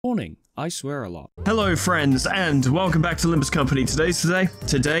Warning, I swear a lot. Hello friends, and welcome back to Limbus Company. Today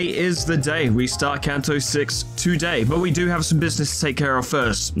is the day we start Canto 6 today, but we do have some business to take care of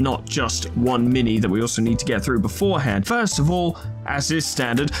first, not just one mini that we also need to get through beforehand. First of all, as is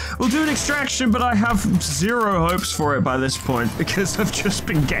standard, we'll do an extraction, but I have zero hopes for it by this point, because I've just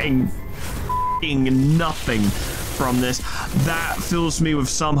been getting nothing from this. That fills me with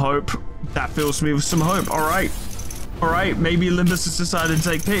some hope. Alright, maybe Limbus has decided to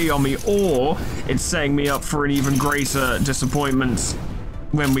take pity on me, or it's setting me up for an even greater disappointment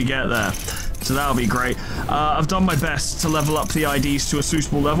when we get there. So that'll be great. I've done my best to level up the IDs to a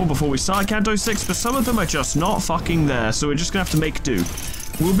suitable level before we start Canto 6, but some of them are just not fucking there, so we're just gonna have to make do.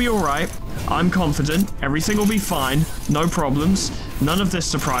 We'll be alright. I'm confident. Everything will be fine. No problems. None of this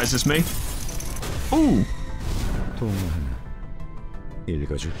surprises me. Ooh.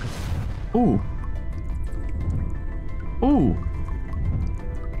 Ooh. Ooh.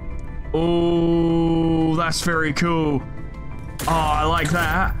 Oh, that's very cool. Oh, I like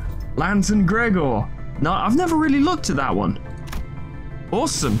that. Lantern Gregor. No, I've never really looked at that one.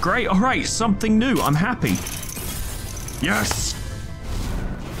 Awesome, great. All right, something new. I'm happy. Yes.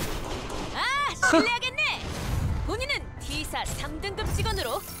 실례하겠네. 본인은 T사 3등급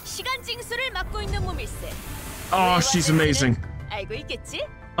직원으로 시간 징수를 맡고 있는 몸일세. Oh, she's amazing. 알고 있겠지?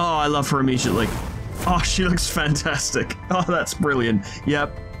 Oh, I love her immediately. Oh, she looks fantastic. Oh, that's brilliant.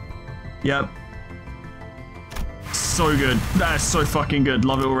 Yep. So good. That's so fucking good.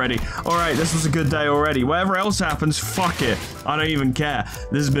 Love it already. Alright, this was a good day already. Whatever else happens, fuck it. I don't even care.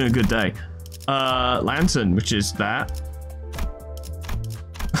 This has been a good day. Lantern, which is that.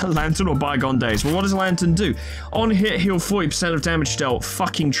 Lantern or Bygone Days. Well, what does Lantern do? On hit, heal 40% of damage dealt.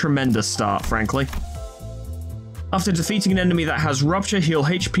 Fucking tremendous start, frankly. After defeating an enemy that has Rupture, heal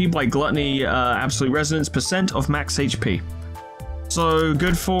HP by Gluttony, Absolute Resonance, % of max HP. So,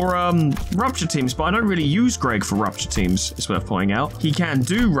 good for Rupture teams, but I don't really use Greg for Rupture teams, it's worth pointing out. He can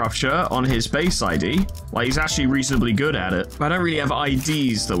do Rupture on his base ID, like he's actually reasonably good at it, but I don't really have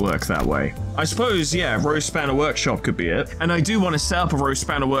IDs that work that way. I suppose, yeah, Rose Spanner Workshop could be it. And I do want to set up a Rose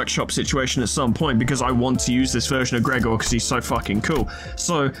Spanner Workshop situation at some point because I want to use this version of Gregor because he's so fucking cool.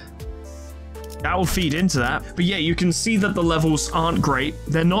 So, that will feed into that. But yeah, you can see that the levels aren't great.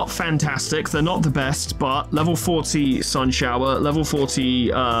 They're not fantastic. They're not the best, but level 40 Sun Shower, level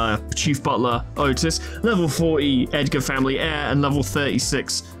 40 Chief Butler Otis, level 40 Edgar Family Heir, and level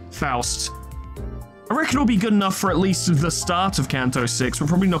 36 Faust. I reckon it'll be good enough for at least the start of Canto 6. We're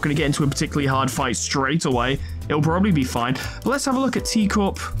probably not going to get into a particularly hard fight straight away. It'll probably be fine. But let's have a look at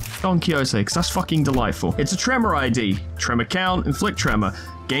T-Corp Don Quixote, because that's fucking delightful. It's a Tremor ID. Tremor count, inflict Tremor.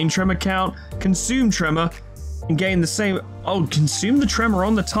 Gain Tremor count, consume Tremor, and gain the same... Oh, consume the Tremor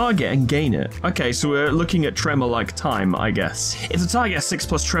on the target and gain it. Okay, so we're looking at Tremor like time, I guess. If the target has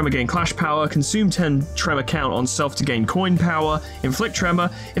 6+ Tremor, gain Clash Power, consume 10 Tremor count on self to gain Coin Power, inflict Tremor.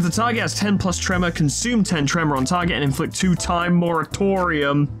 If the target has 10+ Tremor, consume 10 Tremor on target and inflict 2 Time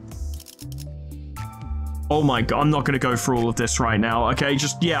Moratorium. Oh my god, I'm not going to go through all of this right now, okay?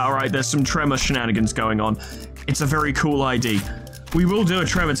 Just, yeah, alright, there's some Tremor shenanigans going on. It's a very cool ID. We will do a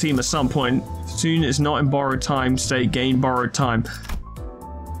Tremor team at some point. Soon is not in borrowed time, state gain borrowed time.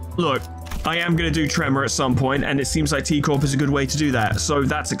 Look, I am going to do Tremor at some point, and it seems like T-Corp is a good way to do that, so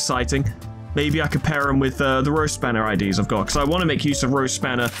that's exciting. Maybe I could pair them with the Rose Spanner IDs I've got, because I want to make use of Rose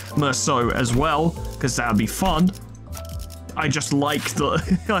Spanner Merceau as well, because that would be fun. I just like the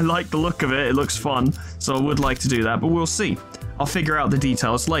I like the look of it. It looks fun, so I would like to do that, but we'll see. I'll figure out the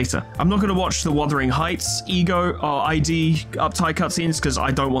details later. I'm not going to watch the Wuthering Heights Ego or ID uptie cutscenes because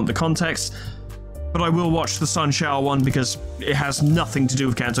I don't want the context, but I will watch the Sun Shower one because it has nothing to do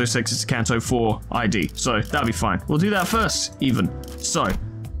with Canto 6. It's a Canto 4 ID, so that'll be fine. We'll do that first, even. So,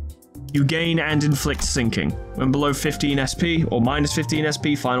 you gain and inflict sinking. When below 15 SP or minus 15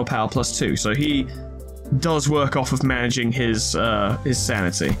 SP, final power +2. So he does work off of managing his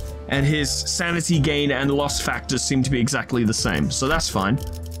sanity. And his sanity gain and loss factors seem to be exactly the same, so that's fine.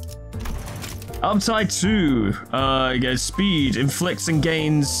 Uptie 2, gets speed, inflicts and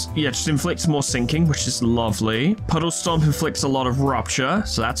gains, yeah, just inflicts more sinking, which is lovely. Puddle Stomp inflicts a lot of rupture,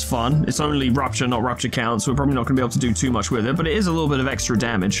 so that's fun. It's only rupture, not rupture count, so we're probably not going to be able to do too much with it, but it is a little bit of extra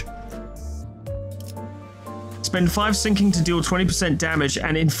damage. Spend 5 sinking to deal 20% damage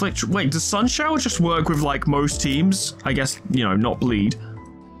and inflict... Wait, does Sun Shower just work with, like, most teams? I guess, you know, not bleed.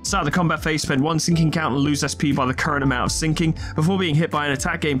 Start the combat phase, spend 1 sinking count and lose SP by the current amount of sinking. Before being hit by an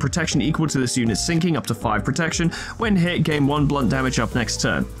attack, gain protection equal to this unit's sinking, up to 5 protection. When hit, gain 1 blunt damage up next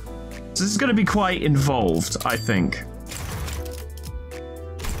turn. So this is going to be quite involved, I think.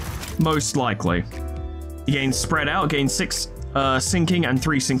 Most likely. He gains spread out, gains 6 sinking and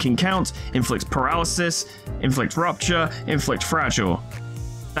 3 sinking count, inflict paralysis, inflict rupture, inflict fragile.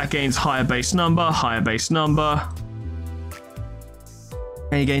 That gains higher base number,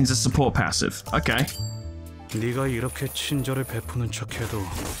 and he gains a support passive. Okay. 네가 이렇게 친절을 베푸는 척해도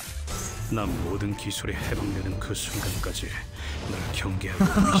난 모든 기술이 해방되는 그 순간까지 널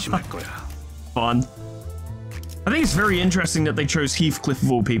경계하고 의심할 거야. Fun. I think it's very interesting that they chose Heathcliff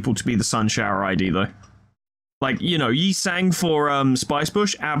of all people to be the Sun Shower ID, though. Like, you know, Yi Sang for Spice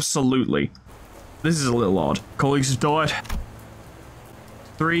Bush? Absolutely. This is a little odd. Colleagues have died.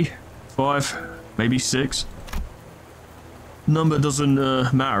 3, 5, maybe 6. Number doesn't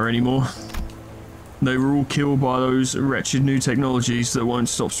matter anymore. They were all killed by those wretched new technologies that won't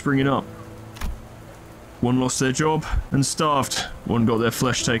stop springing up. One lost their job and starved. One got their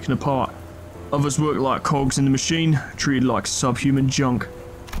flesh taken apart. Others worked like cogs in the machine, treated like subhuman junk.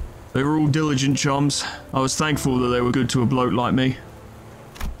 They were all diligent chums. I was thankful that they were good to a bloke like me.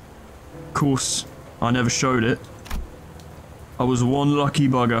 Of course, I never showed it. I was one lucky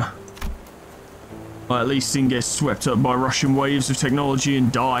bugger. I at least didn't get swept up by rushing waves of technology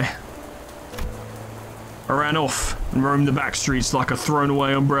and die. I ran off and roamed the back streets like a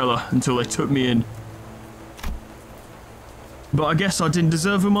thrown-away umbrella until they took me in. But I guess I didn't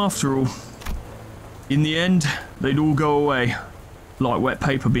deserve them after all. In the end, they'd all go away, like wet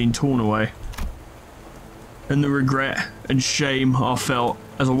paper being torn away. And the regret and shame I felt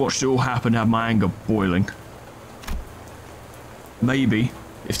as I watched it all happen had my anger boiling. Maybe,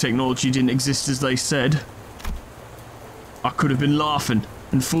 if technology didn't exist as they said, I could have been laughing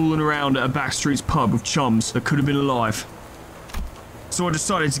and fooling around at a backstreets pub with chums that could have been alive. So I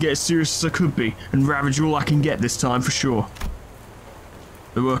decided to get as serious as I could be and ravage all I can get this time for sure.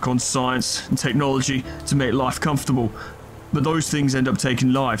 They work on science and technology to make life comfortable, but those things end up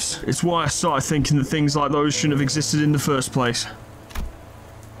taking lives. It's why I started thinking that things like those shouldn't have existed in the first place.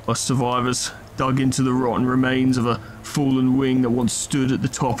 Us survivors dug into the rotten remains of a fallen wing that once stood at the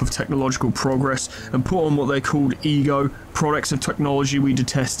top of technological progress and put on what they called ego, products of technology we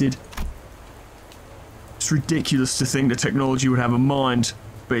detested. It's ridiculous to think that technology would have a mind,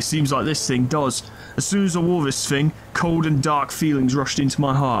 but it seems like this thing does. As soon as I wore this thing, cold and dark feelings rushed into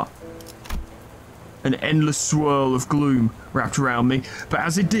my heart. An endless swirl of gloom wrapped around me, but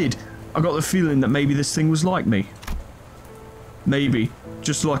as it did, I got the feeling that maybe this thing was like me. Maybe,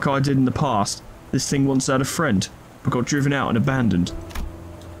 just like I did in the past, this thing once had a friend, but got driven out and abandoned.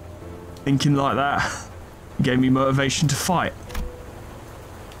 Thinking like that gave me motivation to fight.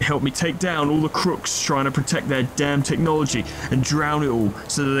 It helped me take down all the crooks trying to protect their damn technology and drown it all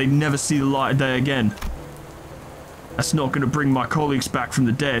so that they'd never see the light of day again. That's not going to bring my colleagues back from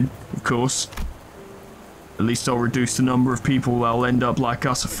the dead, of course. At least I'll reduce the number of people that'll end up like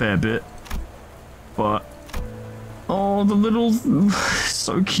us a fair bit. But... oh, the little...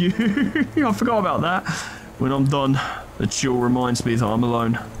 so cute. I forgot about that. When I'm done, the chill reminds me that I'm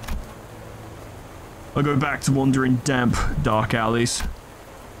alone. I go back to wandering damp, dark alleys.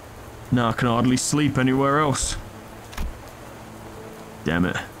 Now I can hardly sleep anywhere else. Damn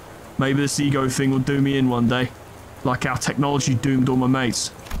it. Maybe this ego thing will do me in one day. Like how technology doomed all my mates.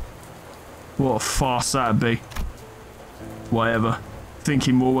 What a farce that'd be. Whatever.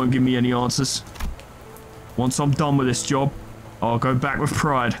 Thinking more won't give me any answers. Once I'm done with this job, I'll go back with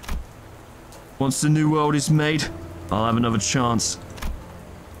pride. Once the new world is made, I'll have another chance.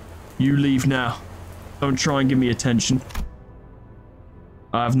 You leave now. Don't try and give me attention.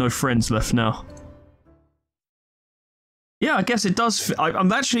 I have no friends left now. Yeah, I guess it does.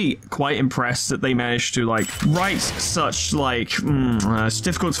 I'm actually quite impressed that they managed to like write such like it's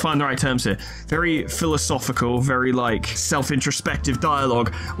difficult to find the right terms here. Very philosophical, very like self-introspective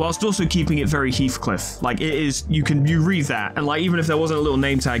dialogue, whilst also keeping it very Heathcliff. Like it is, you read that, and like even if there wasn't a little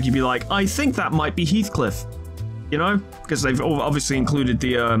name tag, you'd be like, I think that might be Heathcliff, you know, because they've obviously included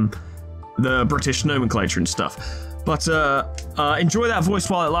the British nomenclature and stuff. But enjoy that voice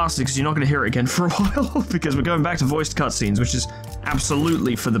while it lasted, because you're not going to hear it again for a while, because we're going back to voiced cutscenes, which is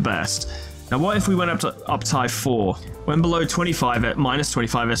absolutely for the best. Now, what if we went up to uptie 4? When below 25 at minus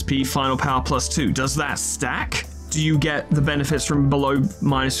 25 SP, final power plus 2. Does that stack? Do you get the benefits from below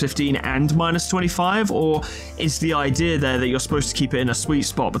minus 15 and minus 25? Or is the idea there that you're supposed to keep it in a sweet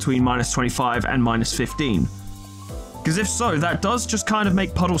spot between minus 25 and minus 15? Because if so, that does just kind of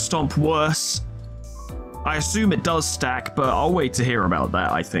make Puddle Stomp worse. I assume it does stack, but I'll wait to hear about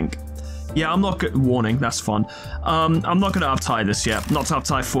that, I think. Yeah, I'm not good. Warning, that's fun. I'm not going to uptie this yet. Not to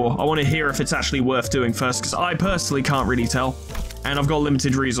uptie 4. I want to hear if it's actually worth doing first, because I personally can't really tell. And I've got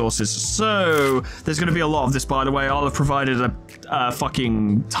limited resources. So there's going to be a lot of this, by the way. I'll have provided a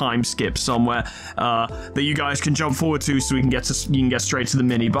fucking time skip somewhere that you guys can jump forward to so you can get straight to the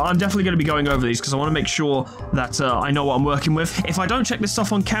mini. But I'm definitely going to be going over these because I want to make sure that I know what I'm working with. If I don't check this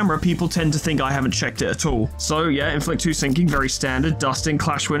stuff on camera, people tend to think I haven't checked it at all. So yeah, inflict 2 sinking, very standard. Dusting,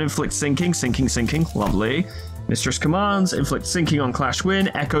 clash win, inflict sinking, sinking, lovely. Mistress commands, inflict sinking on clash win.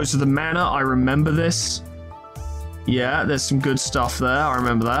 Echoes of the mana, I remember this. Yeah, there's some good stuff there. I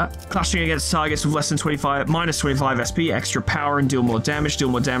remember that. Clashing against targets with less than minus 25 SP, extra power and deal more damage. Deal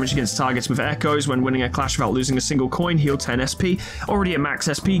more damage against targets with echoes. When winning a clash without losing a single coin, heal 10 SP. Already at max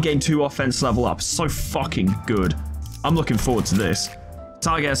SP, gain 2 offense level up. So fucking good. I'm looking forward to this.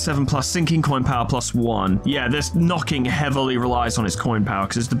 Target has 7+ sinking, coin power +1. Yeah, this knocking heavily relies on its coin power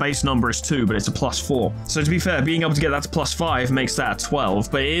because the base number is 2, but it's a +4. So to be fair, being able to get that to +5 makes that a 12,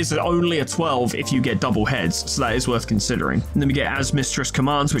 but it is only a 12 if you get double heads, so that is worth considering. And then we get As Mistress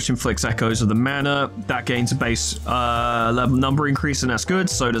commands, which inflicts echoes of the mana. That gains a base level number increase, and that's good.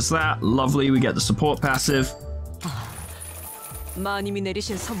 So does that. Lovely. We get the support passive. 마님이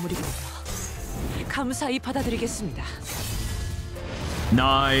내리신 선물이군요. 감사히 받아들이겠습니다.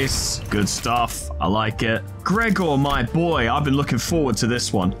 Nice. Good stuff. I like it. Gregor, my boy, I've been looking forward to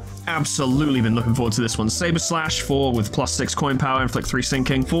this one. Absolutely been looking forward to this one. Saber Slash, 4 with +6 coin power, inflict 3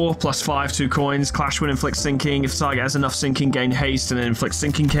 sinking. 4 +5, 2 coins. Clash Win, inflict sinking. If the target has enough sinking, gain haste and then inflict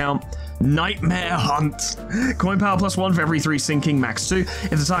sinking count. Nightmare Hunt. Coin power +1 for every 3 sinking, max 2.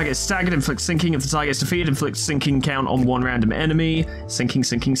 If the target is staggered, inflict sinking. If the target is defeated, inflict sinking count on 1 random enemy.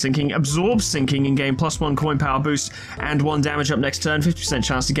 Sinking. Absorb sinking and gain +1 coin power boost and 1 damage up next turn. 50%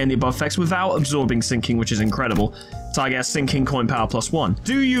 chance to gain the above effects without absorbing sinking, which is incredible. Target has sinking, coin power +1.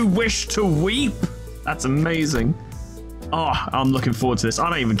 Do you wish to weep? That's amazing. Oh, I'm looking forward to this. I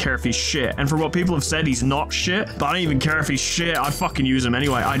don't even care if he's shit. And from what people have said, he's not shit. But I don't even care if he's shit. I'd fucking use him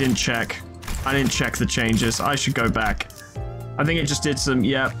anyway. I didn't check the changes. I should go back. I think it just did some,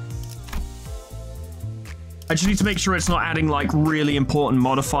 yeah. I just need to make sure it's not adding like really important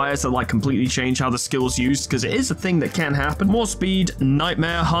modifiers that like completely change how the skill's used, because it is a thing that can happen. More speed,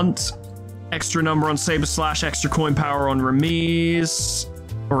 Nightmare Hunt, extra number on Saber Slash, extra coin power on Remiz,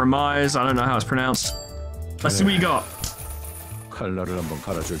 or Remiz, I don't know how it's pronounced. Let's see what you got. 칼날을 한번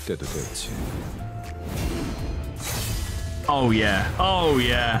갈아줄 때도 됐지. Oh yeah, oh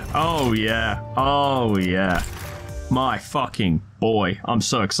yeah, oh yeah, oh yeah. My fucking boy, I'm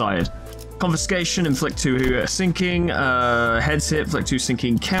so excited. Confiscation, inflict 2 sinking, heads hit, inflict 2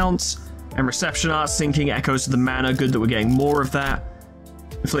 sinking counts, and reception art, sinking, echoes of the mana, good that we're getting more of that.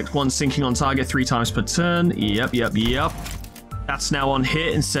 Inflict 1 sinking on target 3 times per turn, yep. That's now on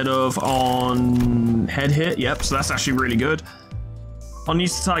hit instead of on head hit, yep, so that's actually really good. On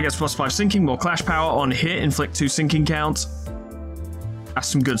use the target gets +5 sinking, more clash power, on hit, inflict 2 sinking counts. That's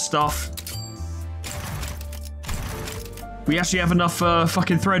some good stuff. We actually have enough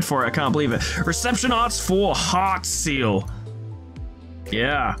fucking thread for it, I can't believe it. Reception arts for Heart Seal.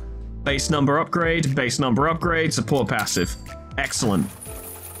 Yeah. Base number upgrade, support passive. Excellent.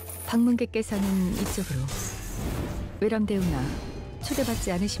 방문객께서는 이쪽으로. 외람되우나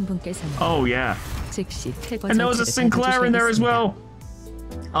초대받지 않으신 분께서는 Oh yeah. 즉시 퇴거 And there was a Sinclair in there as well.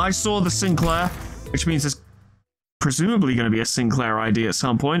 I saw the Sinclair, which means there's presumably going to be a Sinclair ID at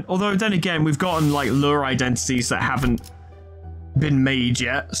some point. Although then again, we've gotten like lure identities that haven't been made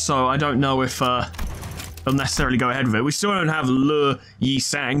yet, so I don't know if they'll necessarily go ahead with it. We still don't have Le Yi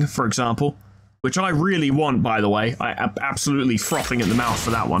Sang, for example, which I really want, by the way. I am absolutely frothing at the mouth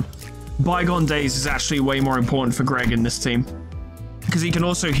for that one. Bygone Days is actually way more important for Greg in this team, because he can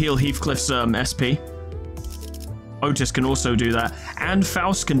also heal Heathcliff's SP. Otis can also do that, and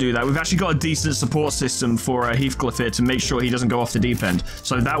Faust can do that. We've actually got a decent support system for Heathcliff here to make sure he doesn't go off the deep end,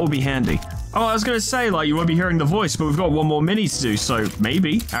 so that will be handy. Oh, I was going to say, like, you won't be hearing the voice, but we've got one more mini to do, so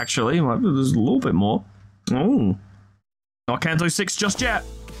maybe, actually, there's a little bit more. Oh. Not Canto 6 just yet.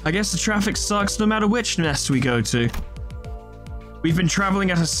 I guess the traffic sucks no matter which nest we go to. We've been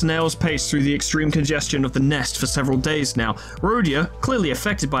traveling at a snail's pace through the extreme congestion of the nest for several days now. Rhodia, clearly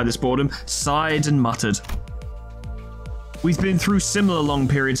affected by this boredom, sighed and muttered. We've been through similar long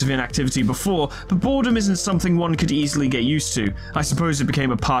periods of inactivity before, but boredom isn't something one could easily get used to. I suppose it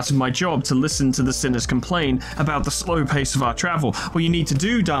became a part of my job to listen to the sinners complain about the slow pace of our travel. What you need to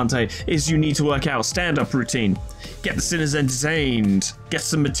do, Dante, is you need to work out a stand-up routine. Get the sinners entertained. Get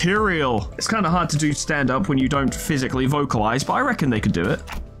some material. It's kind of hard to do stand-up when you don't physically vocalize, but I reckon they could do it.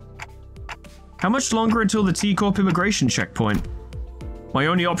 How much longer until the T-Corp immigration checkpoint? My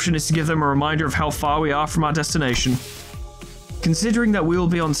only option is to give them a reminder of how far we are from our destination. Considering that we will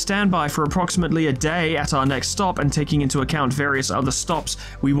be on standby for approximately a day at our next stop and taking into account various other stops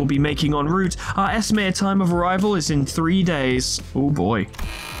we will be making en route, our estimated time of arrival is in 3 days. Oh boy.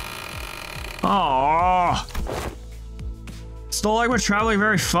 Aww. It's not like we're traveling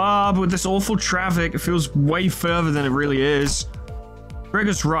very far, but with this awful traffic, it feels way further than it really is.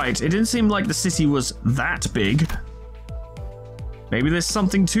 Gregor's right, it didn't seem like the city was that big. Maybe there's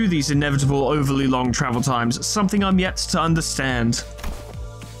something to these inevitable overly long travel times, something I'm yet to understand.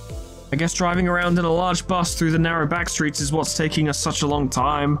 I guess driving around in a large bus through the narrow back streets is what's taking us such a long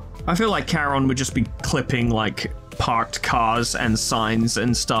time. I feel like Charon would just be clipping, like, parked cars and signs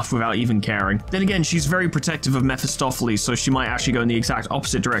and stuff without even caring. Then again, she's very protective of Mephistopheles, so she might actually go in the exact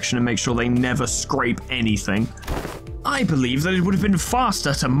opposite direction and make sure they never scrape anything. I believe that it would have been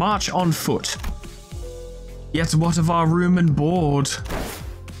faster to march on foot. Yet what of our room and board?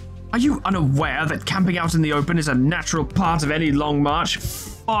 Are you unaware that camping out in the open is a natural part of any long march?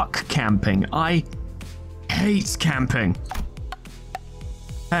 Fuck camping. I hate camping.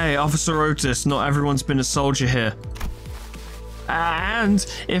 Hey, Officer Otis, not everyone's been a soldier here. And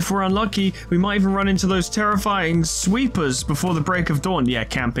if we're unlucky, we might even run into those terrifying sweepers before the break of dawn. Yeah,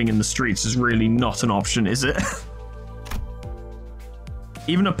 camping in the streets is really not an option, is it?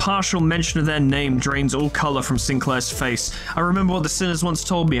 Even a partial mention of their name drains all color from Sinclair's face. I remember what the sinners once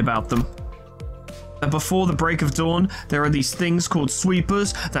told me about them. That before the break of dawn, there are these things called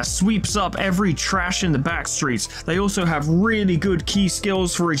sweepers that sweeps up every trash in the back streets. They also have really good key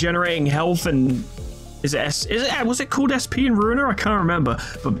skills for regenerating health and... was it called SP in Ruiner? I can't remember.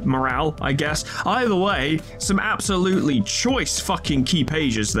 But morale, I guess. Either way, some absolutely choice fucking key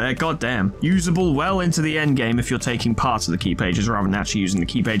pages there, goddamn. Usable well into the end game if you're taking parts of the key pages rather than actually using the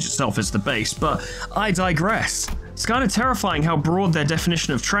key page itself as the base, but I digress. It's kind of terrifying how broad their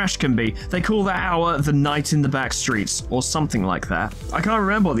definition of trash can be. They call that hour the night in the back streets, or something like that. I can't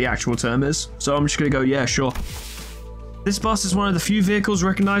remember what the actual term is, so I'm just gonna go, yeah, sure. This bus is one of the few vehicles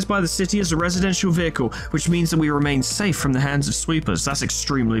recognized by the city as a residential vehicle, which means that we remain safe from the hands of sweepers. That's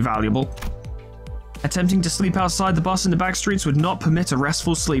extremely valuable. Attempting to sleep outside the bus in the back streets would not permit a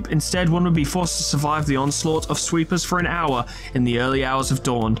restful sleep. Instead, one would be forced to survive the onslaught of sweepers for an hour in the early hours of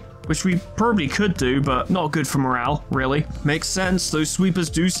dawn. Which we probably could do, but not good for morale, really. Makes sense, those sweepers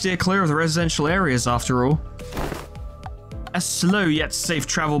do steer clear of the residential areas after all. A slow yet safe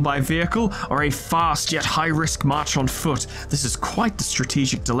travel by vehicle, or a fast yet high-risk march on foot. This is quite the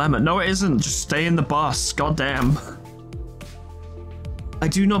strategic dilemma. No, it isn't. Just stay in the bus. Goddamn. I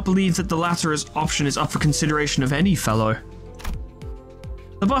do not believe that the latter option is up for consideration of any fellow.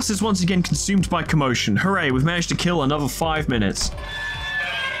 The bus is once again consumed by commotion. Hooray, we've managed to kill another 5 minutes.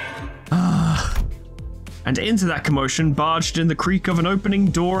 And into that commotion barged in the creak of an opening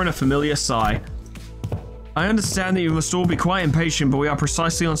door and a familiar sigh. I understand that you must all be quite impatient, but we are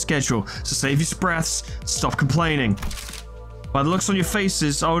precisely on schedule, so save your breaths, stop complaining. By the looks on your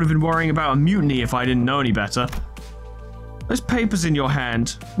faces, I would have been worrying about a mutiny if I didn't know any better. Those papers in your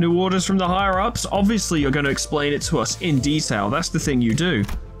hand, new orders from the higher-ups? Obviously you're going to explain it to us in detail, that's the thing you do.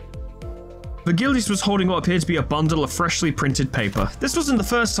 Virgilius was holding what appeared to be a bundle of freshly printed paper. This wasn't the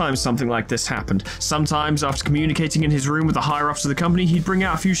first time something like this happened. Sometimes, after communicating in his room with the higher-ups of the company, he'd bring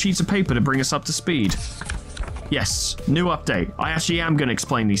out a few sheets of paper to bring us up to speed. Yes, new update. I actually am going to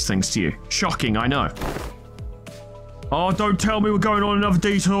explain these things to you. Shocking, I know. Oh, don't tell me we're going on another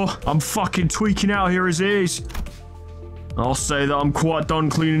detour. I'm fucking tweaking out here as it is. I'll say that I'm quite done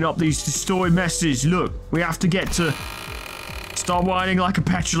cleaning up these distorted messes. Look, we have to get to... Stop whining like a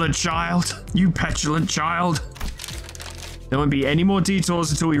petulant child. You petulant child. There won't be any more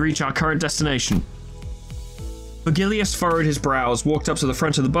detours until we reach our current destination. Virgilius furrowed his brows, walked up to the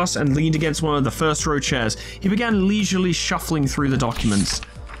front of the bus, and leaned against one of the first row chairs. He began leisurely shuffling through the documents.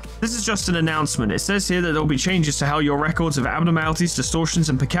 This is just an announcement. It says here that there will be changes to how your records of abnormalities, distortions,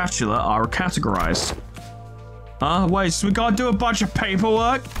 and peccatula are categorized. Wait, so we gotta do a bunch of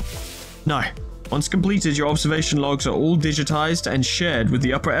paperwork? No. Once completed, your observation logs are all digitized and shared with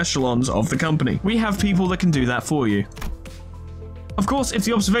the upper echelons of the company. We have people that can do that for you. Of course, if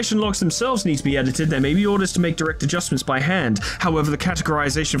the observation logs themselves need to be edited, there may be orders to make direct adjustments by hand. However, the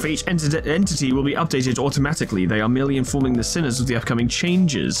categorization for each entity will be updated automatically. They are merely informing the sinners of the upcoming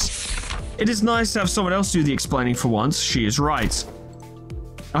changes. It is nice to have someone else do the explaining for once. She is right.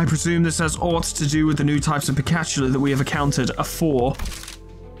 I presume this has aught to do with the new types of peccatula that we have accounted for.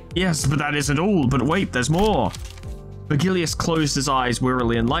 Yes, but that isn't all. But wait, there's more. Virgilius closed his eyes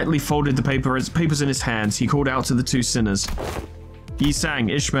wearily and lightly folded the papers in his hands. He called out to the two sinners.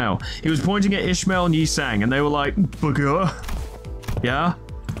 Yisang, Ishmael. He was pointing at Ishmael and Yisang, and they were like, Bugger? Yeah?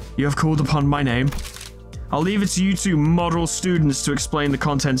 You have called upon my name? I'll leave it to you two model students to explain the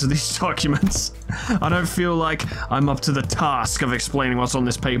contents of these documents. I don't feel like I'm up to the task of explaining what's on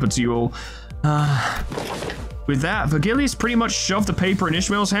this paper to you all. With that, Vergilius pretty much shoved the paper in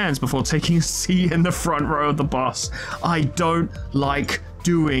Ishmael's hands before taking a seat in the front row of the bus. I don't like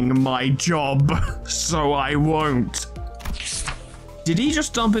doing my job, so I won't. Did he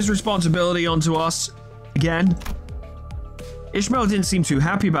just dump his responsibility onto us again? Ishmael didn't seem too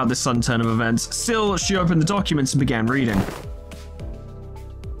happy about this sudden turn of events. Still, she opened the documents and began reading.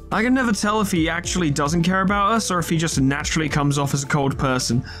 I can never tell if he actually doesn't care about us or if he just naturally comes off as a cold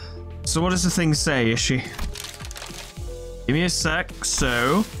person. So what does the thing say, Ishi? Give me a sec.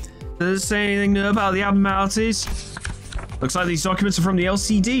 So, does it say anything new about the abnormalities? Looks like these documents are from the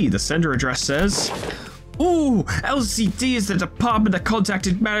LCD. The sender address says... Ooh, LCD is the department that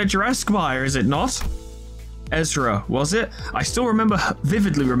contacted Manager Esquire, is it not? Ezra, was it? I still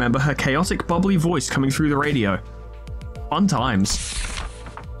vividly remember her chaotic, bubbly voice coming through the radio. Fun times.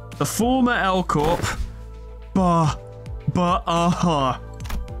 The former L Corp. The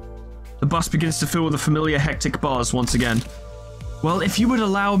bus begins to fill with a familiar hectic buzz once again. Well, if you would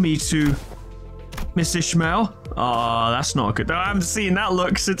allow me to... Miss Ishmael? Oh, that's not good. I haven't seen that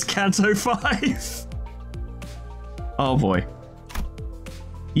look since Canto 5. Oh boy.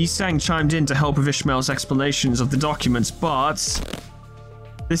 Yi-Sang chimed in to help with Ishmael's explanations of the documents, but...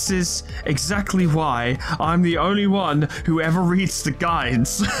 This is exactly why I'm the only one who ever reads the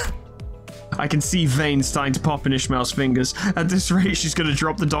guides. I can see veins starting to pop in Ishmael's fingers. At this rate, she's gonna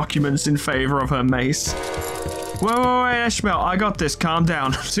drop the documents in favor of her mace. Wait, Ishmael, I got this, calm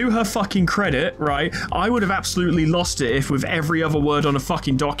down. To her fucking credit, right, I would have absolutely lost it if with every other word on a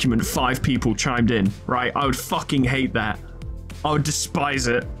fucking document, 5 people chimed in, right? I would fucking hate that. I would despise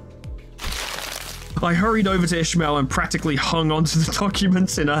it. I hurried over to Ishmael and practically hung onto the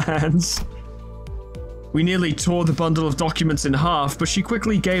documents in her hands. We nearly tore the bundle of documents in half, but she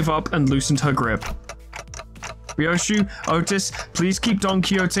quickly gave up and loosened her grip. Ryoshu, Otis, please keep Don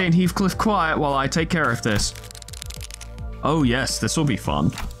Quixote and Heathcliff quiet while I take care of this. Oh yes, this will be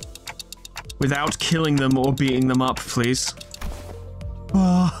fun. Without killing them or beating them up, please.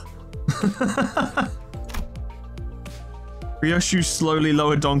 Ryoshu slowly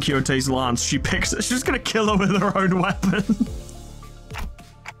lowered Don Quixote's lance. She's gonna kill her with her own weapon.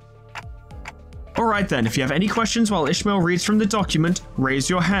 Alright then, if you have any questions while Ishmael reads from the document, raise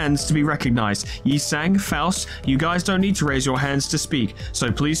your hands to be recognized. Yi-Sang, Faust, you guys don't need to raise your hands to speak,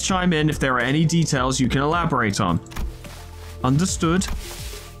 so please chime in if there are any details you can elaborate on. Understood.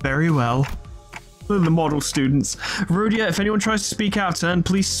 Very well. The model students. Rhodia, if anyone tries to speak out of turn,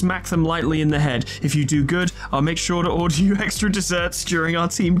 please smack them lightly in the head. If you do good, I'll make sure to order you extra desserts during our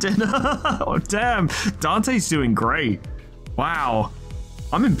team dinner. Oh damn, Dante's doing great. Wow,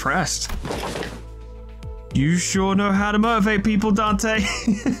 I'm impressed. You sure know how to motivate people, Dante.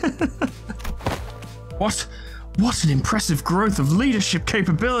 What an impressive growth of leadership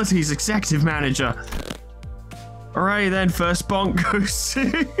capabilities, Executive Manager. Alright then, first bonk goes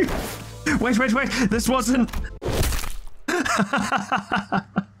to... Wait, this wasn't...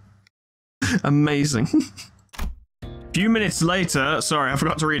 Amazing. Few minutes later, sorry, I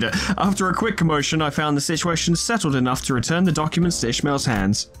forgot to read it. After a quick commotion, I found the situation settled enough to return the documents to Ishmael's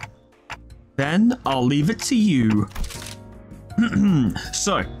hands. Then, I'll leave it to you.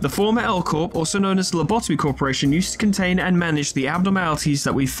 So, the former L Corp, also known as the Lobotomy Corporation, used to contain and manage the abnormalities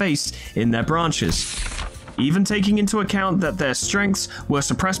that we faced in their branches. Even taking into account that their strengths were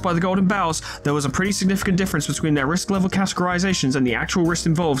suppressed by the Golden Bowels, there was a pretty significant difference between their risk level categorizations and the actual risk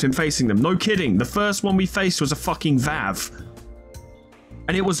involved in facing them. No kidding, the first one we faced was a fucking VAV.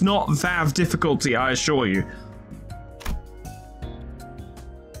 And it was not VAV difficulty, I assure you.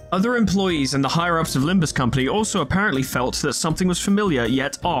 Other employees and the higher-ups of Limbus Company also apparently felt that something was familiar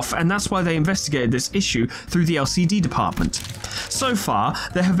yet off, and that's why they investigated this issue through the LCD department. So far,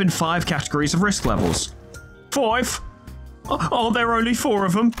 there have been 5 categories of risk levels. 5? Oh, there are only 4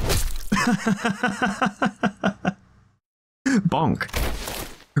 of them. Bonk.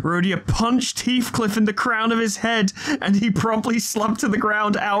 Rhodia punched Heathcliff in the crown of his head, and he promptly slumped to the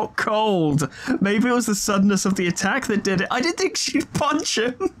ground out cold. Maybe it was the suddenness of the attack that did it. I didn't think she'd punch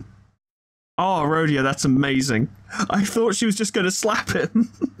him. Oh, Rhodia, that's amazing. I thought she was just going to slap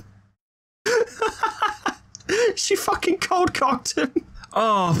him. She fucking cold-cocked him.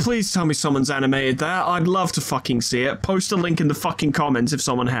 Oh, please tell me someone's animated that. I'd love to fucking see it. Post a link in the fucking comments if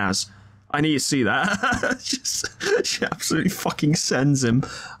someone has. I need to see that. She absolutely fucking sends him.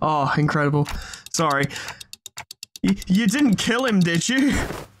 Oh, incredible. Sorry. You didn't kill him, did you?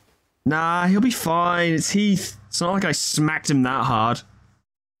 Nah, he'll be fine. It's Heath. It's not like I smacked him that hard.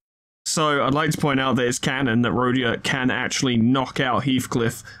 So I'd like to point out that it's canon that Rhodia can actually knock out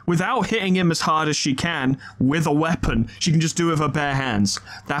Heathcliff without hitting him as hard as she can with a weapon. She can just do it with her bare hands.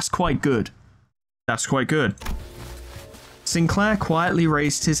 That's quite good. That's quite good. Sinclair quietly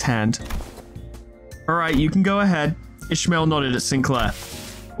raised his hand. Alright, you can go ahead. Ishmael nodded at Sinclair.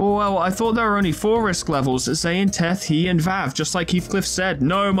 Well, I thought there were only 4 risk levels. Zayn, Teth, he, and Vav, just like Heathcliff said.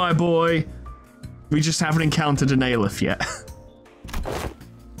 No, my boy. We just haven't encountered an Aleph yet.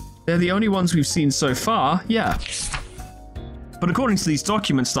 They're the only ones we've seen so far, yeah. But according to these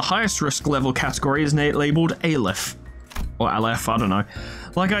documents, the highest risk level category is labeled Aleph. Or Aleph, I don't know.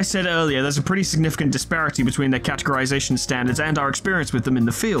 Like I said earlier, there's a pretty significant disparity between their categorization standards and our experience with them in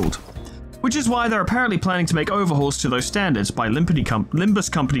the field. Which is why they're apparently planning to make overhauls to those standards by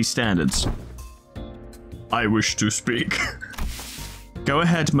Limbus Company standards. I wish to speak. Go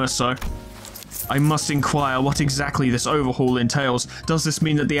ahead, Merceau. I must inquire what exactly this overhaul entails. Does this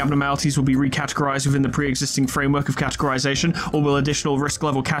mean that the abnormalities will be recategorized within the pre-existing framework of categorization, or will additional risk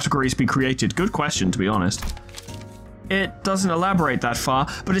level categories be created? Good question, to be honest. It doesn't elaborate that far,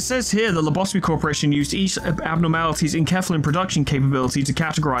 but it says here the Lobotomy Corporation used each abnormality's enkephalin production capability to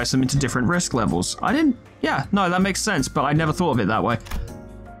categorize them into different risk levels. Yeah, no, that makes sense, but I never thought of it that way.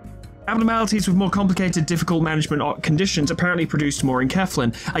 Abnormalities with more complicated, difficult management conditions apparently produced more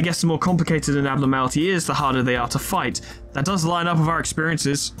enkephalin. I guess the more complicated an abnormality is, the harder they are to fight. That does line up with our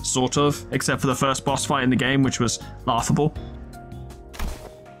experiences, sort of, except for the first boss fight in the game, which was laughable.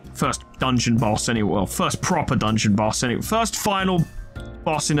 First dungeon boss anyway, well, first proper dungeon boss anyway, first final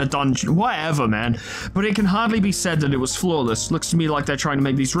boss in a dungeon, whatever, man. But it can hardly be said that it was flawless. Looks to me like they're trying to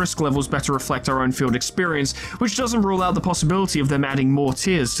make these risk levels better reflect our own field experience, which doesn't rule out the possibility of them adding more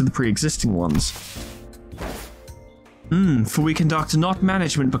tiers to the pre-existing ones. For we conduct not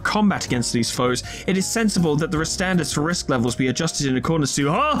management but combat against these foes, it is sensible that the standards for risk levels be adjusted in accordance to,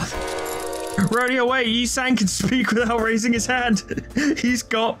 Rodeo, wait, Yi-Sang can speak without raising his hand. He's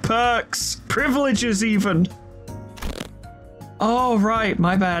got perks, privileges even. Oh, right,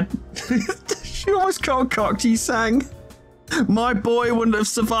 my bad. She almost cocked Yi-Sang. My boy wouldn't have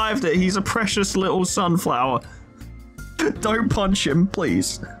survived it. He's a precious little sunflower. Don't punch him,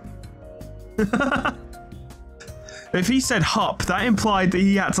 please. If he said hop, that implied that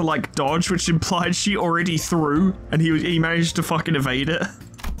he had to, like, dodge, which implied she already threw, and he managed to fucking evade it.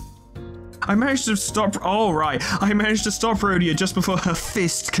 I managed to stop. Oh, right. I managed to stop Rhodia just before her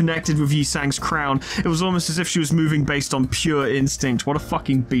fist connected with Yi-Sang's crown. It was almost as if she was moving based on pure instinct. What a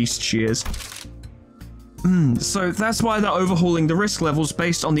fucking beast she is. So that's why they're overhauling the risk levels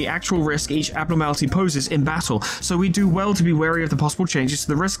based on the actual risk each abnormality poses in battle. So we do well to be wary of the possible changes to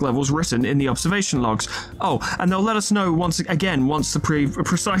the risk levels written in the observation logs. Oh, and they'll let us know once the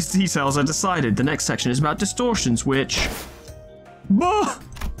precise details are decided. The next section is about distortions, which... Bah!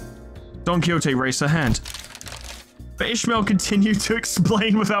 Don Quixote raised her hand. But Ishmael continued to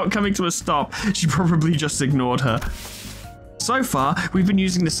explain without coming to a stop. She probably just ignored her. So far, we've been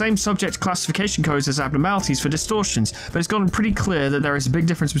using the same subject classification codes as abnormalities for distortions, but it's gotten pretty clear that there is a big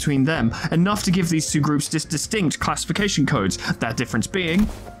difference between them, enough to give these two groups distinct classification codes, that difference being...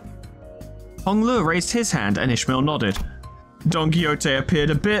 Honglu raised his hand and Ishmael nodded. Don Quixote appeared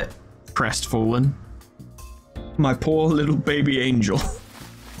a bit crestfallen. My poor little baby angel.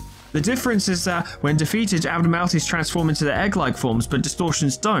 The difference is that when defeated, abnormalities transform into their egg-like forms, but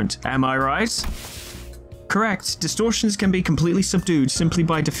distortions don't. Am I right? Correct. Distortions can be completely subdued simply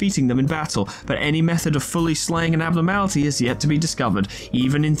by defeating them in battle, but any method of fully slaying an abnormality is yet to be discovered,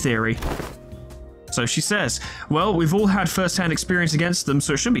 even in theory. So she says, well, we've all had first-hand experience against them,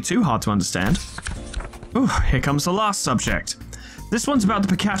 so it shouldn't be too hard to understand. Ooh, here comes the last subject. This one's about the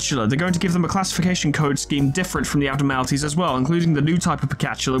Picatula. They're going to give them a classification code scheme different from the abnormalities as well, including the new type of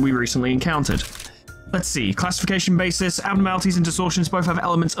Picatula we recently encountered. Let's see, classification basis, abnormalities and distortions both have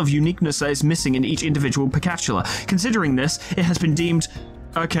elements of uniqueness that is missing in each individual Picatula. Considering this, it has been deemed...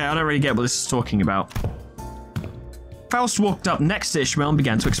 Okay, I don't really get what this is talking about. Faust walked up next to Ishmael and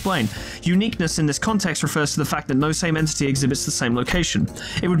began to explain. Uniqueness in this context refers to the fact that no same entity exhibits the same location.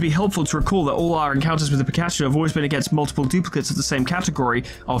 It would be helpful to recall that all our encounters with the Picatula have always been against multiple duplicates of the same category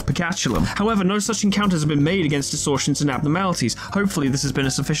of Picatulum. However, no such encounters have been made against distortions and abnormalities. Hopefully this has been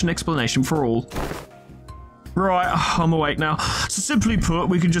a sufficient explanation for all. Right, I'm awake now. So simply put,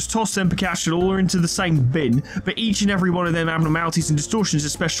 we can just toss them Picatula all into the same bin, but each and every one of them abnormalities and distortions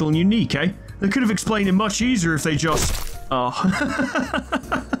is special and unique, eh? They could have explained it much easier if they just... Oh.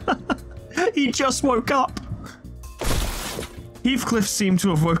 He just woke up. Heathcliff seemed to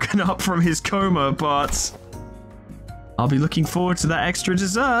have woken up from his coma, but... I'll be looking forward to that extra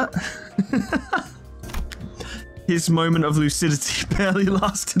dessert. His moment of lucidity barely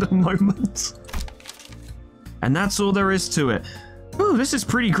lasted a moment. And that's all there is to it. Ooh, this is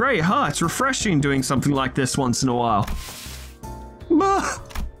pretty great, huh? It's refreshing doing something like this once in a while.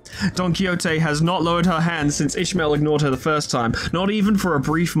 Don Quixote has not lowered her hand since Ishmael ignored her the first time, not even for a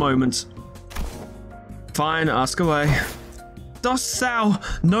brief moment. Fine, ask away. Dost thou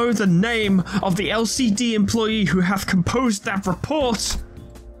know the name of the LCD employee who hath composed that report?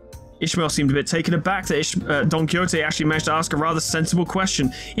 Ishmael seemed a bit taken aback that Don Quixote actually managed to ask a rather sensible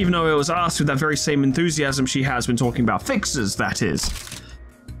question, even though it was asked with that very same enthusiasm she has when talking about fixes, that is.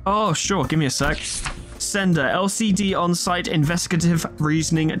 Oh, sure, give me a sec. Sender, LCD on-site investigative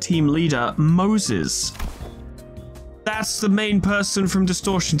reasoning team leader, Moses. That's the main person from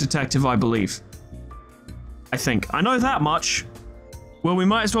Distortion Detective, I believe. I think. I know that much. Well, we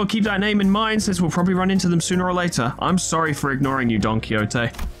might as well keep that name in mind since we'll probably run into them sooner or later. I'm sorry for ignoring you, Don Quixote.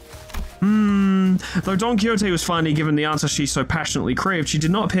 Though Don Quixote was finally given the answer she so passionately craved, she did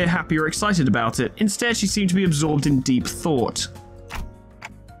not appear happy or excited about it. Instead, she seemed to be absorbed in deep thought.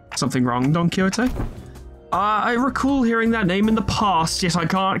 Something wrong, Don Quixote? I recall hearing that name in the past, yet I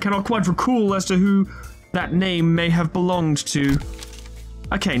cannot quite recall as to who that name may have belonged to.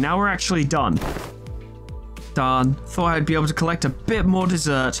 Okay, now we're actually done. Darn, thought I'd be able to collect a bit more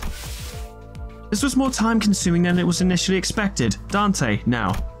dessert. This was more time consuming than it was initially expected. Dante,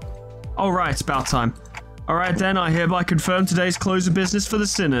 now. Alright, it's about time. Alright then, I hereby confirm today's close of business for the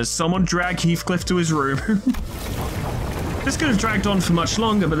sinners. Someone drag Heathcliff to his room. This could have dragged on for much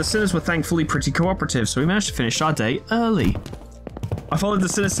longer, but the sinners were thankfully pretty cooperative, so we managed to finish our day early. I followed the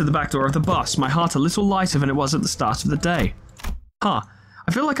sinners to the back door of the bus, my heart a little lighter than it was at the start of the day. Huh,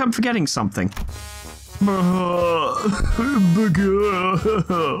 I feel like I'm forgetting something.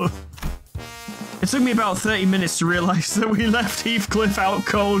 It took me about 30 minutes to realise that we left Heathcliff out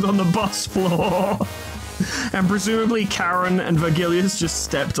cold on the bus floor. And presumably Karen and Vergilius just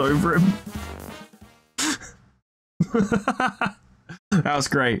stepped over him. That was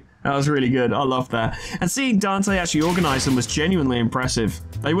great. That was really good. I love that. And seeing Dante actually organise them was genuinely impressive.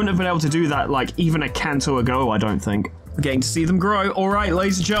 They wouldn't have been able to do that like even a canto ago, I don't think. We're getting to see them grow. Alright,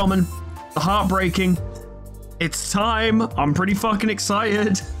 ladies and gentlemen. The heartbreaking. It's time. I'm pretty fucking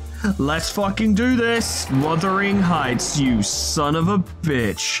excited. Let's fucking do this. Wuthering Heights, you son of a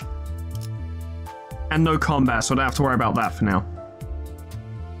bitch. And no combat, so I don't have to worry about that for now.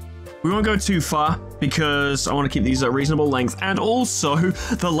 We won't go too far because I want to keep these at a reasonable length. And also,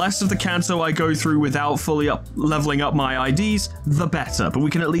 the less of the canto I go through without fully leveling up my IDs, the better. But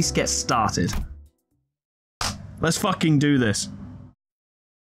we can at least get started. Let's fucking do this.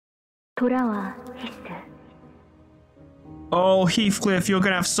 Oh, Heathcliff, you're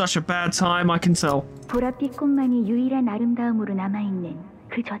gonna have such a bad time, I can tell.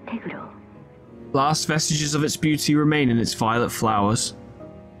 Last vestiges of its beauty remain in its violet flowers.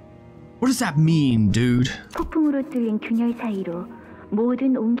 What does that mean, dude?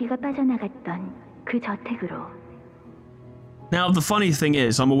 Now, the funny thing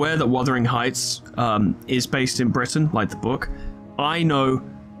is, I'm aware that Wuthering Heights is based in Britain, like the book. I know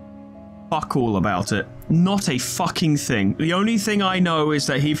fuck all about it. Not a fucking thing. The only thing I know is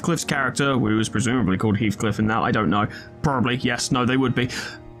that Heathcliff's character, who was presumably called Heathcliff in that, I don't know. Probably, yes, no, they would be.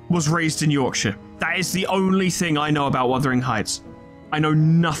 Was raised in Yorkshire. That is the only thing I know about Wuthering Heights. I know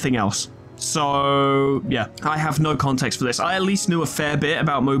nothing else. So, yeah, I have no context for this. I at least knew a fair bit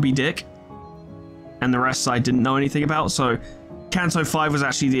about Moby Dick. And the rest I didn't know anything about, so Canto 5 was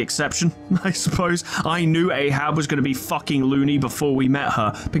actually the exception, I suppose. I knew Ahab was going to be fucking loony before we met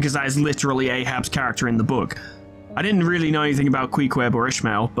her, because that is literally Ahab's character in the book. I didn't really know anything about Queequeg or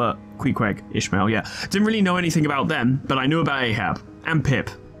Ishmael, but... Queequeg, Ishmael, yeah. Didn't really know anything about them, but I knew about Ahab. And Pip.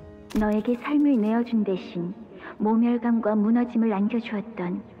 너에게 삶을 내어준 대신 모멸감과 무너짐을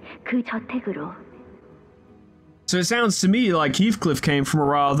안겨주었던 그 저택으로. So it sounds to me like Heathcliff came from a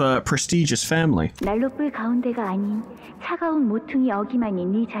rather prestigious family. 난로불 가운데가 아닌 차가운 모퉁이 어기만이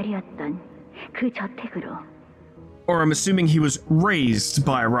네 자리였던 그 저택으로. Or I'm assuming he was raised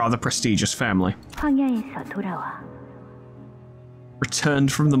by a rather prestigious family. 황야에서 돌아와.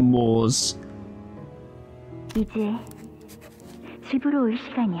 Returned from the moors. 이제 집으로 올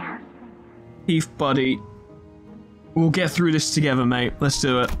시간이야. Heath, buddy. We'll get through this together, mate. Let's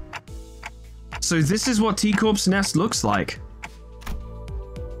do it. So this is what T-Corp's nest looks like.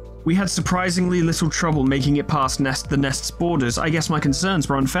 We had surprisingly little trouble making it past the nest's borders. I guess my concerns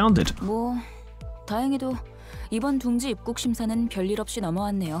were unfounded. 뭐 다행히도 이번 둥지 입국 심사는 별일 없이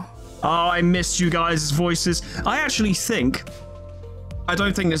넘어왔네요. Oh, I missed you guys' voices. I actually think, I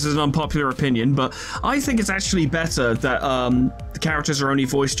don't think this is an unpopular opinion, but I think it's actually better that the characters are only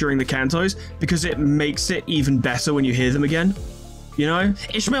voiced during the cantos because it makes it even better when you hear them again. You know?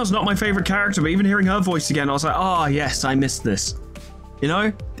 Ishmael's not my favorite character, but even hearing her voice again, I was like, oh, yes, I missed this. You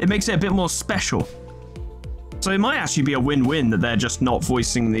know? It makes it a bit more special. So it might actually be a win-win that they're just not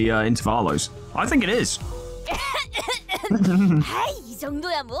voicing the intervalos. I think it is. 아이, 이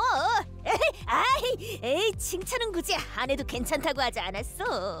정도야 뭐. 아이, 에이, 칭찬은 굳이 안 해도 괜찮다고 하지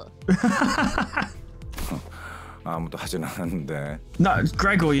않았어. 아무도 하진 않았는데. No,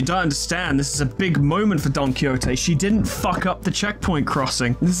 Gregor, you don't understand. This is a big moment for Don Quixote. She didn't fuck up the checkpoint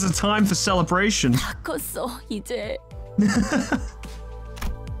crossing. This is a time for celebration. 다 컸어, 이제.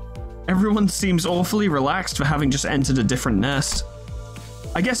 Everyone seems awfully relaxed for having just entered a different nest.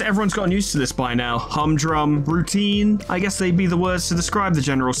 I guess everyone's gotten used to this by now. Humdrum, routine, I guess they'd be the words to describe the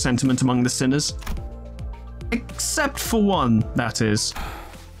general sentiment among the sinners. Except for one, that is.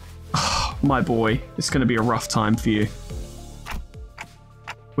 Oh, my boy, it's going to be a rough time for you.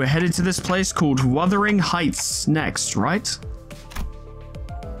 We're headed to this place called Wuthering Heights next, right?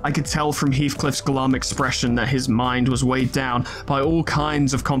 I could tell from Heathcliff's glum expression that his mind was weighed down by all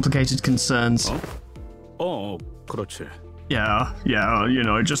kinds of complicated concerns. 그렇지. Yeah, you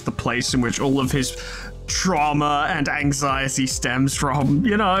know, just the place in which all of his trauma and anxiety stems from.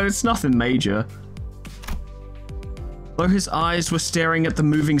 You know, it's nothing major. Though his eyes were staring at the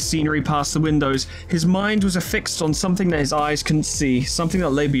moving scenery past the windows, his mind was affixed on something that his eyes couldn't see, something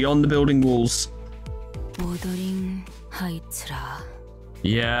that lay beyond the building walls. Wuthering Heights라.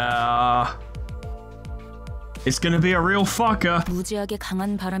 Yeah. It's gonna be a real fucker. 무지하게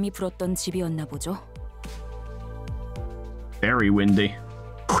강한 바람이 불었던 집이었나 보죠. Very windy.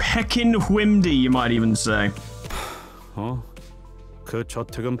 Heckin' windy, you might even say. 그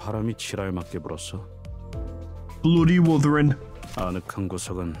저택은 바람이 지랄맞게 불었어. Bloody wuthering. 아늑한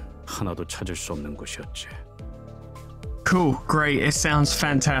구석은 하나도 찾을 수 없는 곳이었지. Cool, great, it sounds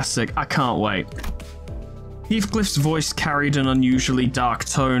fantastic. I can't wait. Heathcliff's voice carried an unusually dark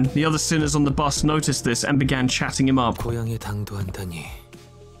tone. The other sinners on the bus noticed this and began chatting him up. 고향에 당도한다니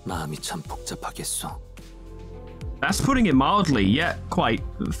마음이 참 복잡하겠소. That's putting it mildly, yet quite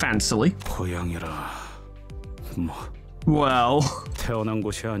fancily. 고향이라 뭐 Well, 태어난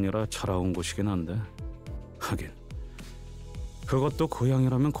곳이 아니라 자라온 곳이긴 한데 하긴 그것도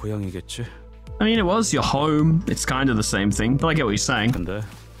고향이라면 고향이겠지. I mean, it was your home. It's kind of the same thing, but I get what you're saying. 근데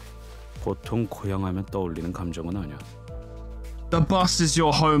보통 고향하면 떠올리는 감정은 아니야. The bus is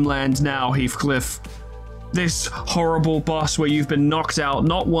your homeland now, Heathcliff. This horrible bus where you've been knocked out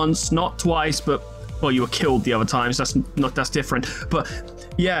not once, not twice, but well, you were killed the other times. That's different. But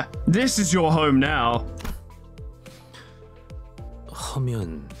yeah, this is your home now.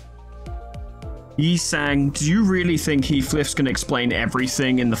 하면 Yi sang, do you really think Heathcliff's gonna explain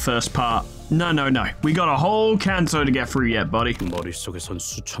everything in the first part? No. We got a whole canto to get through yet, buddy. 머릿속에선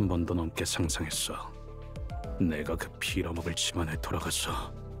수천 번도 넘게 상상했어. 내가 그 빌어먹을 집안에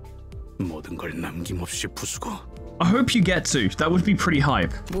돌아가서 모든 걸 남김없이 부수고. I hope you get to. That would be pretty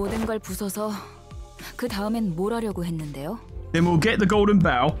hype. 모든 걸 부숴서 그 다음엔 뭘 하려고 했는데요? Then we'll get the golden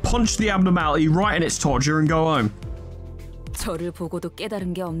bow, punch the abnormality right in its todger and go home. 저를 보고도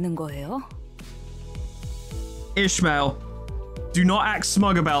깨달은 게 없는 거예요? Ishmael, do not act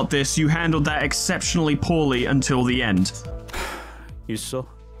smug about this. You handled that exceptionally poorly until the end. 있어?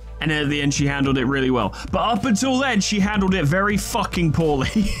 And at the end, she handled it really well. But up until then, she handled it very fucking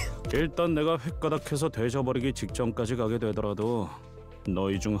poorly. 일단 내가 획가닥해서 되져버리기 직전까지 가게 되더라도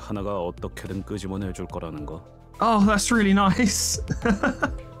너희 중 하나가 어떻게든 끄집어내줄 거라는 거. Oh, that's really nice.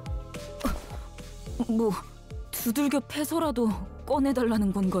 뭐 두들겨 패서라도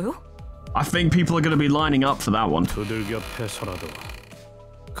꺼내달라는 건가요? I think people are going to be lining up for that one. 두들겨 패서라도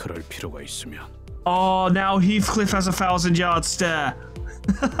그럴 필요가 있으면. Oh, now Heathcliff has a 1,000-yard stare.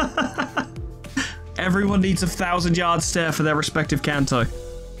 Everyone needs a 1,000-yard stare for their respective canto.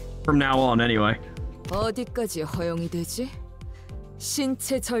 From now on, anyway. 어디까지 허용이 되지?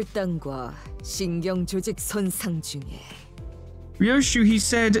 신체 절단과 신경 조직 손상 중에. Ryoshu, he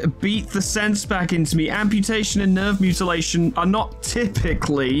said, beat the sense back into me. Amputation and nerve mutilation are not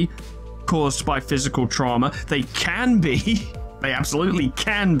typically caused by physical trauma. They can be. They absolutely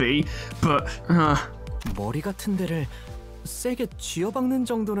can be. But, 머리 같은 데를 세게 쥐어박는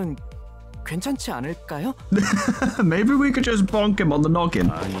정도는 괜찮지 않을까요? maybe we could just bonk him on the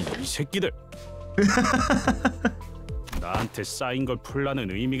noggin. 아니 이 새끼들. 나한테 쌓인 걸 풀라는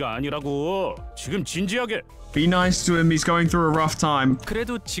의미가 아니라고. 지금 진지하게. Be nice to him. He's going through a rough time.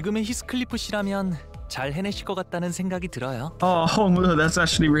 그래도 지금의 히스클리프 씨라면 잘 해내실 것 같다는 생각이 들어요. Oh, that's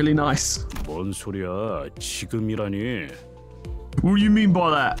actually really nice. 뭔 소리야? 지금이라니. What do you mean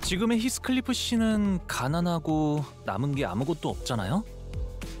by that? 지금의 히스클리프 씨는 가난하고 남은 게 아무것도 없잖아요?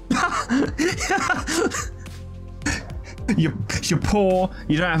 You're poor,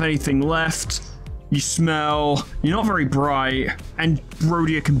 you don't have anything left, you smell, you're not very bright, and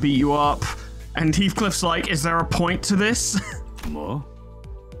Rhodia can beat you up. And Heathcliff's like, is there a point to this? 뭐?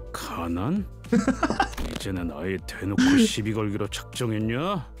 가난? 이제는 아예 대놓고 시비 걸기로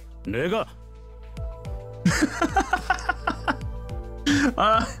작정했냐? 내가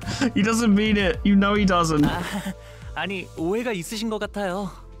He doesn't mean it. You know he doesn't. 아니, 오해가 있으신 것 같아요.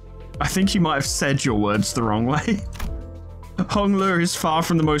 I think you might have said your words the wrong way. Honglu is far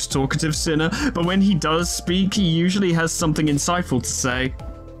from the most talkative sinner, but when he does speak, he usually has something insightful to say.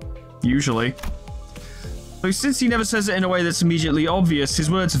 Usually. Though since he never says it in a way that's immediately obvious,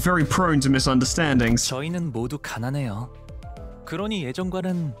 his words are very prone to misunderstandings. 저희는 모두 가난해요. 그러니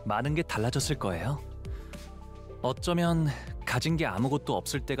예전과는 많은 게 달라졌을 거예요. 어쩌면 가진 게 아무것도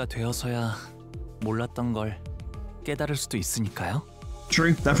없을 때가 되어서야 몰랐던 걸 깨달을 수도 있으니까요.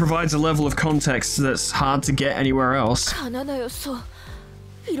 True, that provides a level of context that's hard to get anywhere else. 가난하여서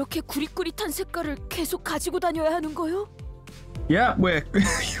이렇게 구릿구릿한 색깔을 계속 가지고 다녀야 하는 거요? Yeah,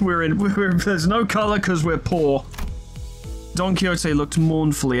 there's no color because we're poor. Don Quixote looked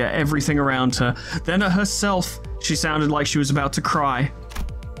mournfully at everything around her, then at herself. She sounded like she was about to cry.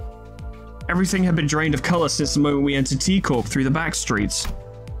 Everything had been drained of color since the moment we entered T-Corp through the back streets.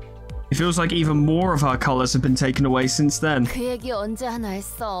 It feels like even more of her colors have been taken away since then. 그 얘기 언제 하나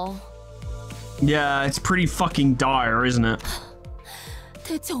했어. Yeah, it's pretty fucking dire, isn't it?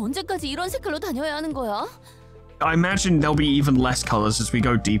 대체 언제까지 이런 색깔로 다녀야 하는 거야? I imagine there'll be even less colors as we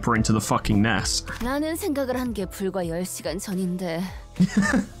go deeper into the fucking nest. 라는 생각을 한 게 불과 10시간 전인데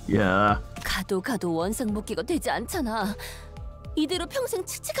Yeah. 가도 원상복귀가 되지 않잖아. 이대로 평생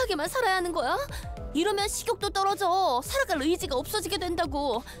칙칙하게만 살아야 하는 거야? 이러면 식욕도 떨어져. 살아갈 의지가 없어지게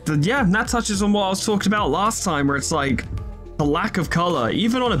된다고. Yeah, that touches on what I was talking about last time, where it's like the lack of color,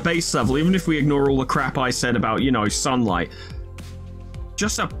 even on a base level, even if we ignore all the crap I said about, you know, sunlight,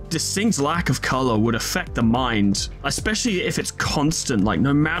 just a distinct lack of color would affect the mind, especially if it's constant. Like,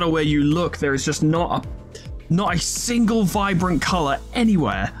 no matter where you look, there is just not a single vibrant color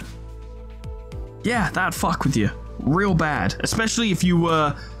anywhere. Yeah, that'd fuck with you real bad, especially if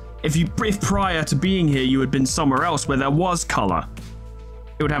prior to being here you had been somewhere else where there was color.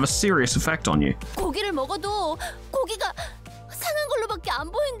 It would have a serious effect on you. 고기를 먹어도 고기가 상한 걸로밖에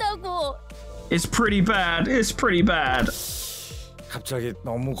안 보인다고. It's pretty bad. It's pretty bad. 갑자기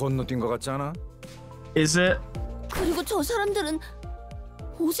너무 건너뛴 것 같지 않아? Is it? 그리고 저 사람들은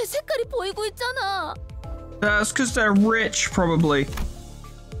옷의 색깔이 보이고 있잖아. That's because they're rich, probably.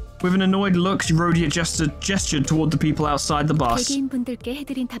 With an annoyed look, Rhodia gestured toward the people outside the bus. 대기인분들께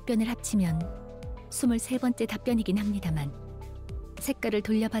해드린 답변을 합치면 23번째 답변이긴 합니다만 색깔을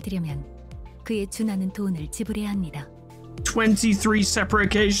돌려받으려면 그에 준하는 돈을 지불해야 합니다. 23 separate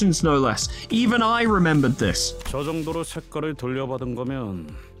occasions, no less. Even I remembered this. 저 정도로 색깔을 돌려받은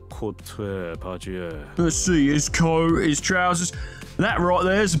거면 코트에 바지에 Let's see, his coat, his trousers. That right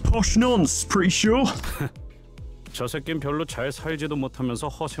there's a posh nonce, pretty sure. 저 새낀 별로 잘 살지도 못하면서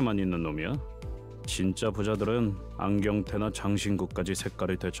허세만 있는 놈이야. 진짜 부자들은 안경테나 장신구까지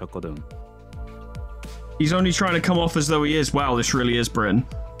색깔을 되찾거든. He's only trying to come off as though he is. Wow, this really is Britain.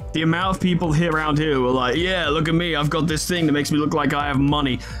 The amount of people here around here who are like, yeah, look at me, I've got this thing that makes me look like I have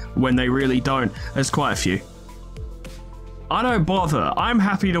money, when they really don't. There's quite a few. I don't bother. I'm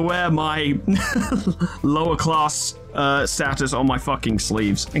happy to wear my lower class status on my fucking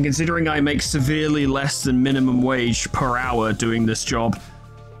sleeves. And considering I make severely less than minimum wage per hour doing this job,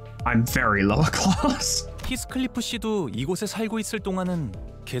 I'm very lower class. 히스클리프 씨도 이곳에 살고 있을 동안은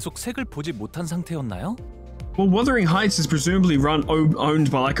계속 색을 보지 못한 상태였나요? Well, Wuthering Heights is presumably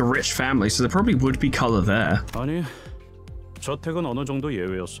owned by like a rich family, so there probably would be color there. 아니, 저택은 어느 정도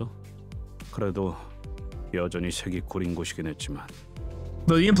예외였어. 그래도 여전히 색이 구린 곳이긴 했지만.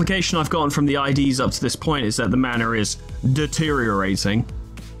 But the implication I've gotten from the IDs up to this point is that the manor is deteriorating.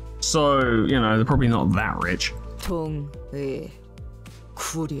 So, you know, they're probably not that rich. 동의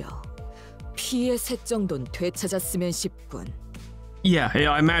구려 피의 색 정도는 되찾았으면 싶군. Yeah,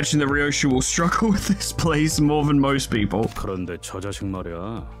 I imagine that Ryoshu will struggle with this place more than most people. 그런데 저 자식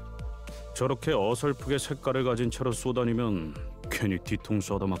말이야. 저렇게 어설프게 색깔을 가진 채로 쏘다니면 괜히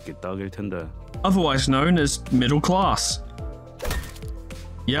뒤통수 얻어맞기 딱일 텐데. Otherwise known as middle class.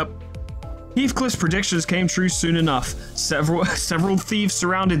 Yep. Heathcliff's predictions came true soon enough. Several thieves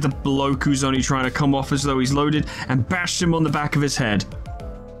surrounded the bloke who's only trying to come off as though he's loaded and bashed him on the back of his head.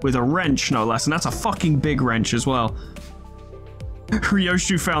 With a wrench, no less, and that's a fucking big wrench as well.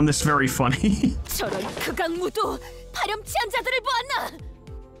 Ryoshu found this very funny. 저런 극악무도 파렴치한 자들을 보았나?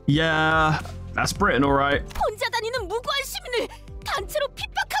 Yeah, that's Britain, all right. 혼자 다니는 무고한 시민을 단체로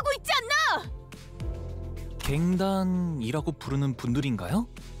핍박하고 있지 않나? 갱단이라고 부르는 분들인가요?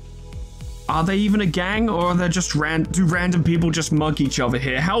 Are they even a gang, or are they just do random people just mug each other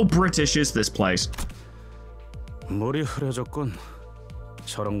here? How British is this place? 물이 흐려졌군.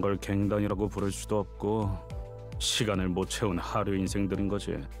 저런 걸 갱단이라고 부를 수도 없고 시간을 못 채운 하루 인생들인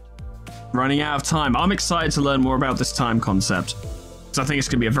거지. Running out of time. I'm excited to learn more about this time concept. So I think it's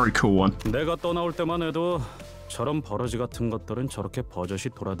going to be a very cool one. 내가 떠나올 때만 해도 저런 버러지 같은 것들은 저렇게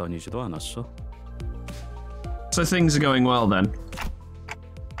버젓이 돌아다니지도 않았어. So things are going well then.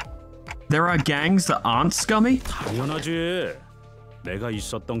 There are gangs that aren't scummy? 당연하지. 내가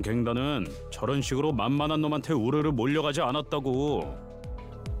있었던 갱단은 저런 식으로 만만한 놈한테 우르르 몰려가지 않았다고.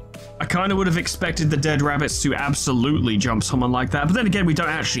 I kind of would have expected the dead rabbits to absolutely jump someone like that, but then again, we don't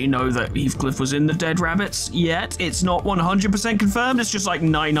actually know that Heathcliff was in the dead rabbits yet. It's not 100% confirmed, it's just like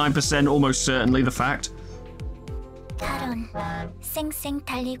 99% almost certainly the fact. 하론, 쌩쌩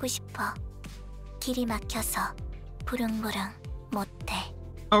달리고 싶어. 길이 막혀서 부릉부릉 못해.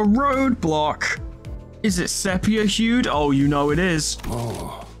 A roadblock. Is it sepia hued? Oh, you know it is.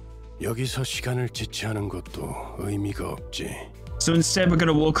 여기서 시간을 지체하는 것도 의미가 없지. So instead we're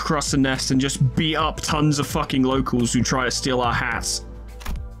gonna walk across the nest and just beat up tons of fucking locals who try to steal our hats.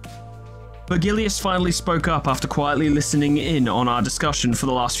 Virgilius finally spoke up after quietly listening in on our discussion for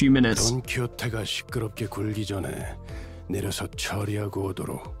the last few minutes. 돈 키오테가 시끄럽게 굴기 전에 내려서 처리하고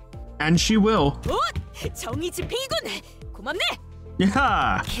오도록. And she will. 정의 집행이군. 고맙네.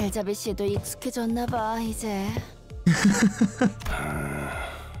 Yeah. 켈자베 씨도 익숙해졌나 봐 이제.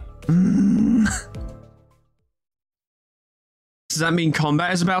 Does that mean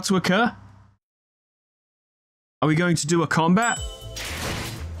combat is about to occur? Are we going to do a combat?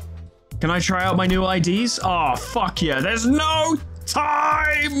 Can I try out my new IDs? Oh, fuck yeah, there's no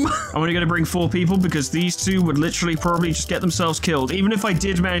time! I'm only gonna bring 4 people because these 2 would literally probably just get themselves killed. Even if I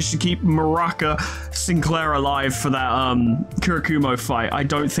did manage to keep Maraka Sinclair alive for that Kurakumo fight, I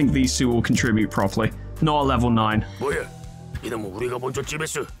don't think these 2 will contribute properly. Not at level 9. 뭐야? 이놈 우리가 먼저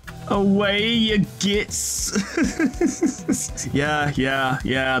찜했어. Away you gits. Yeah.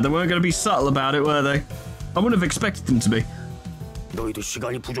 They weren't going to be subtle about it, were they? I wouldn't have expected them to be. 너희도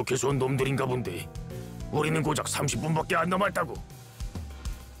시간이 부족해서 온 놈들인가 본데. 우리는 고작 30분밖에 안 남았다고.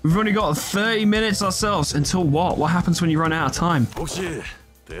 We've only got 30 minutes ourselves. Until what? What happens when you run out of time? 혹시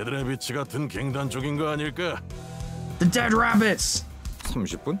데드래비츠 같은 갱단 쪽인 거 아닐까? The Dead Rabbits!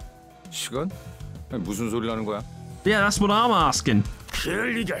 30분? 시간? 아니, 무슨 소리 하는 거야? Yeah, that's what I'm asking.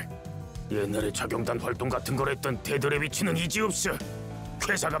 그럴 리가. 옛날에 자경단 활동 같은 걸 했던 데드래비츠는 이제 없어.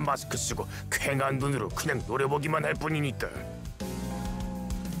 회사가 마스크 쓰고 쾌한 눈으로 그냥 노려보기만 할 뿐이니까.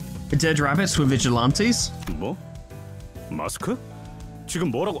 The Dead Rabbits were vigilantes? 뭐? 마스크?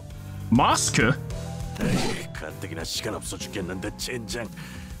 지금 뭐라고? Masker? 에이, 가뜩이나 시간 없어 죽겠는데 젠장.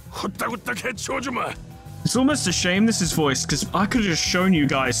 후딱후딱 해치워주마. It's almost a shame this is voiced, because I could have just shown you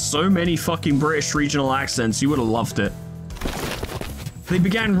guys so many fucking British regional accents, you would have loved it. They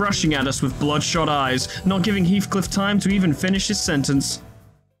began rushing at us with bloodshot eyes, not giving Heathcliff time to even finish his sentence.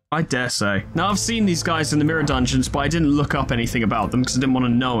 I dare say. Now, I've seen these guys in the mirror dungeons, but I didn't look up anything about them because I didn't want to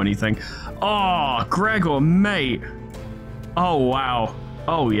know anything. Oh, Gregor, mate. Oh, wow.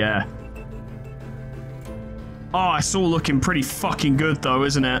 Oh, yeah. Oh, it's all looking pretty fucking good, though,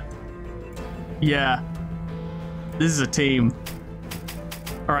 isn't it? Yeah. This is a team.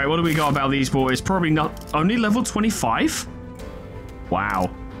 Alright, what do we got about these boys? Probably not... Only level 25? Wow.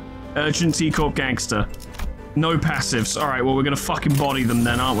 Urgent T-Corp Gangster. No passives. Alright, well, we're gonna fucking body them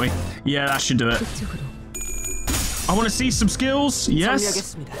then, aren't we? Yeah, that should do it. I want to see some skills.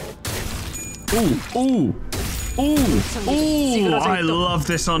 Yes. Ooh, ooh. Ooh, ooh. I love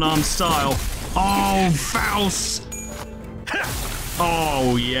this unarmed style. Oh, Faust.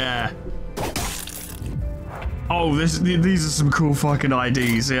 Oh, yeah. Oh, these are some cool fucking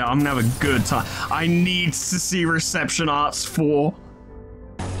IDs. Yeah, I'm gonna have a good time. I need to see Reception Arts 4.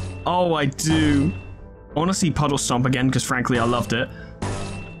 Oh, I do. I want to see Puddle Stomp again, because frankly, I loved it.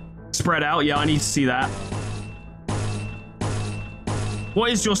 Spread out, yeah, I need to see that.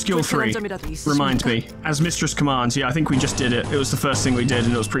 What is your skill 3? Remind me. As Mistress Commands, yeah, I think we just did it. It was the first thing we did,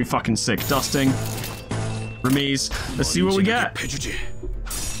 and it was pretty fucking sick. Dusting. Remise. Let's see what we get.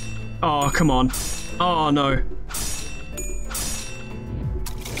 Oh, come on. Oh, no.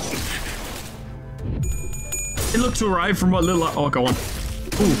 It looks alright from what little... Oh, go on.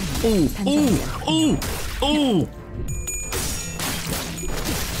 Ooh, ooh, ooh, ooh, ooh!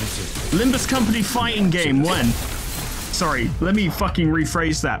 Limbus Company fighting game, when? Sorry, let me fucking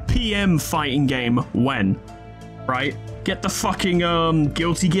rephrase that. PM fighting game, when? right? Get the fucking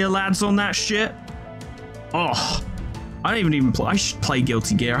Guilty Gear lads on that shit. Oh, I don't even play. I should play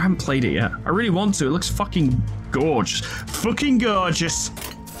Guilty Gear. I haven't played it yet. I really want to. It looks fucking gorgeous. Fucking gorgeous.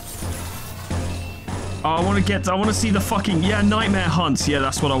 Oh, I want to see the fucking, yeah, Nightmare Hunts. Yeah,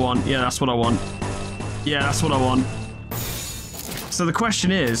 that's what I want. Yeah, that's what I want. Yeah, that's what I want. So the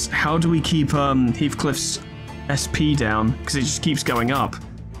question is, how do we keep Heathcliff's SP down? Because it just keeps going up.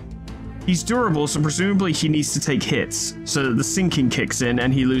 He's durable, so presumably he needs to take hits, so that the sinking kicks in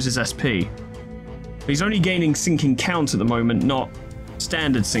and he loses SP. But he's only gaining sinking count at the moment, not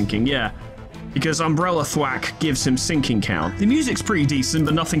standard sinking, yeah. Because Umbrella Thwack gives him sinking count. The music's pretty decent,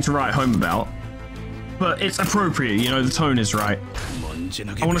 but nothing to write home about. But it's appropriate, you know, the tone is right.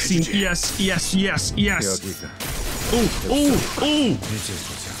 I want to see, yes, yes, yes, yes. Oh, oh, oh!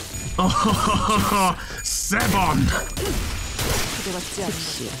 Oh, Sebon!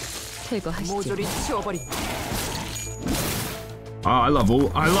 Oh, I love all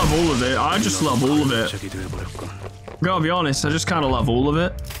of it. I just love all of it. Gotta be honest, I just kind of love all of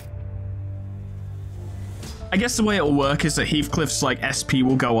it. I guess the way it'll work is that Heathcliff's like SP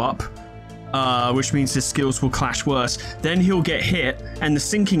will go up. Which means his skills will clash worse. Then he'll get hit, and the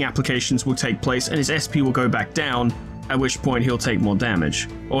sinking applications will take place, and his SP will go back down, at which point he'll take more damage.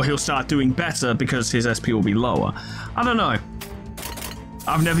 Or he'll start doing better because his SP will be lower. I don't know.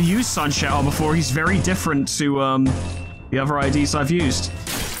 I've never used Sun Shower before. He's very different to the other IDs I've used.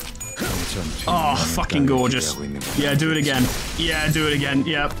 Oh, fucking gorgeous. Yeah, do it again. Yeah, do it again.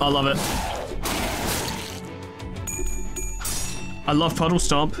 Yeah, I love it. I love Puddle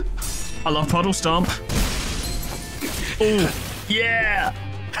Stomp. I love Puddle Stomp. Oh, yeah!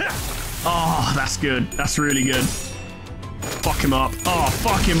 Oh, that's good. That's really good. Fuck him up. Oh,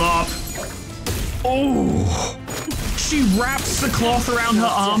 fuck him up. Oh! She wraps the cloth around her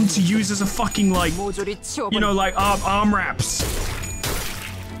arm to use as a fucking, like, you know, like, arm wraps.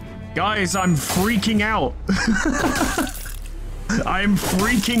 Guys, I'm freaking out. I'm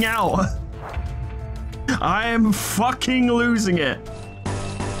freaking out. I am fucking losing it.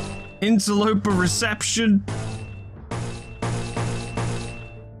 Interloper reception.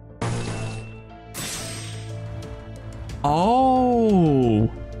 Oh.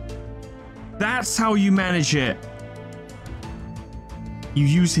 That's how you manage it. You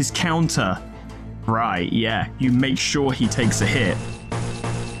use his counter. Right, yeah. You make sure he takes a hit.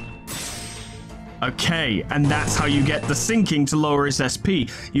 Okay, and that's how you get the sinking to lower his SP.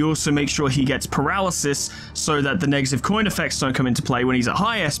 You also make sure he gets paralysis so that the negative coin effects don't come into play when he's at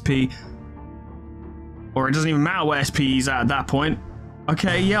high SP. Or it doesn't even matter what SP he's at that point.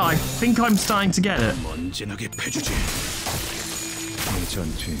 Okay, yeah, I think I'm starting to get it.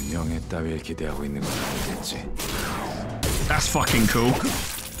 That's fucking cool.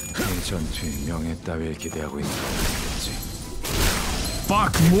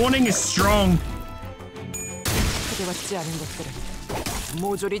 Fuck, warning is strong.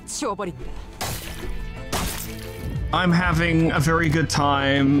 I'm having a very good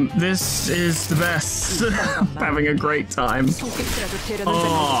time. This is the best. I'm having a great time.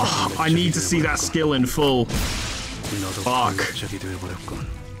 Oh, I need to see that skill in full. Fuck.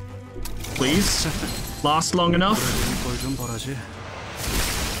 Please? Last long enough?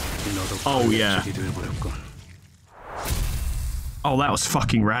 Oh, yeah. Oh, that was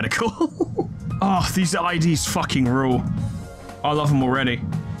fucking radical. Oh, these IDs fucking rule. I love them already.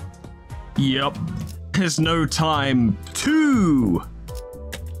 Yep. There's no time to.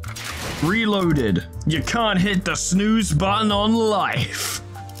 Reloaded. You can't hit the snooze button on life.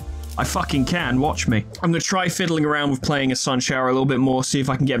 I fucking can. Watch me. I'm gonna try fiddling around with playing a Sun Shower a little bit more, see if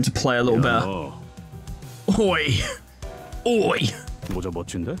I can get him to play a little better. Oi. Oi. 모자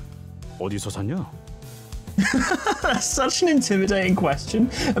멋진데? 어디서 샀냐? That's such an intimidating question.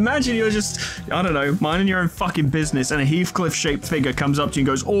 Imagine you're just, I don't know, minding your own fucking business and a Heathcliff-shaped figure comes up to you and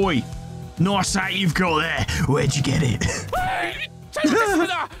goes, Oi, nice hat you've got there. Where'd you get it?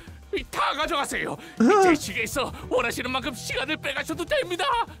 잘못했습니다. 다 가져가세요. 제 시계에 있어 원하시는 만큼 시간을 빼가셔도 됩니다.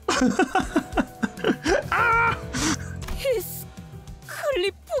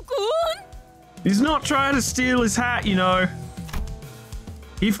 클리프군? He's not trying to steal his hat, you know.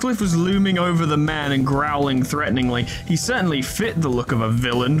 Heathcliff was looming over the man and growling threateningly. He certainly fit the look of a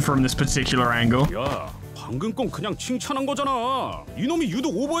villain from this particular angle. 야, 방금 건 그냥 칭찬한 거잖아. 이놈이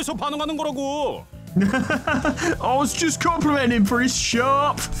유독 오버해서 반응하는 거라고. I was just complimenting him for his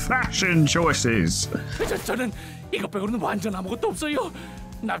sharp fashion choices. 저는 이거 빼고는 완전 아무것도 없어요.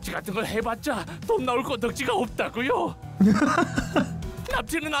 납치 같은 걸 해봤자 돈 나올 건덕지가 없다고요.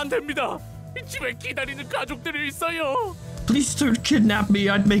 납치는 안 됩니다. 집에 기다리는 가족들이 있어요. Please don't kidnap me.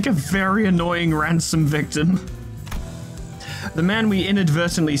 I'd make a very annoying ransom victim. The man we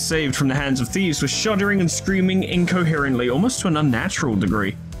inadvertently saved from the hands of thieves was shuddering and screaming incoherently, almost to an unnatural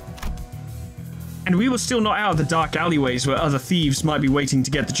degree. And we were still not out of the dark alleyways where other thieves might be waiting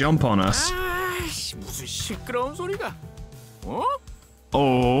to get the jump on us. 무슨 시끄러운 소리가? 어?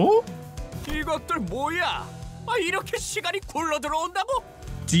 Oh? 이것들 뭐야? 이렇게 시간이 굴러 들어온다고?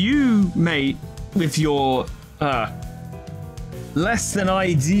 Do you, mate, with your, less than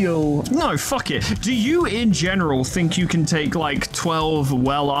ideal... No, fuck it. Do you, in general, think you can take, like, 12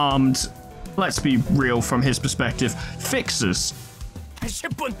 well-armed, let's be real from his perspective, fixers?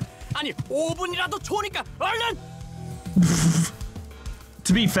 10분, 아니 5분이라도 좋으니까 얼른!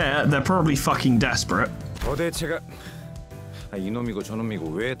 To be fair, they're probably fucking desperate. 도대체가 이놈이고 저놈이고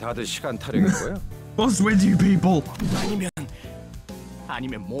왜 다들 시간 타령인 거야? What's with you people?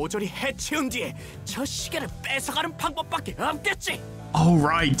 아니면 모조리 해치운 뒤에 저 시계를 뺏어가는 방법밖에 없겠지. Oh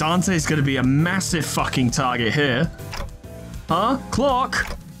right, Dante's gonna be a massive fucking target here. Huh?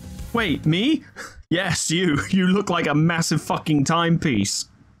 Clock? Wait, me? Yes, you. You look like a massive fucking timepiece.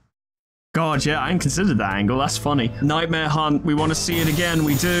 God, yeah, I hadn't considered that angle. That's funny. Nightmare Hunt. We want to see it again.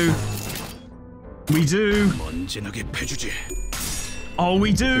 We do. We do. Oh,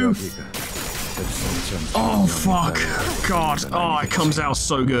 we do. Oh, fuck. God. Oh, it comes out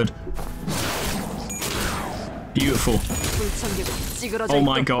so good. Beautiful. Oh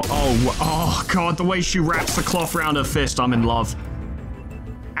my god. Oh god, the way she wraps the cloth around her fist, I'm in love.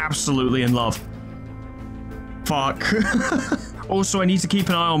 Absolutely in love. Fuck. Also, I need to keep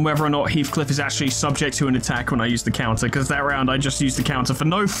an eye on whether or not Heathcliff is actually subject to an attack when I use the counter, because that round I just used the counter for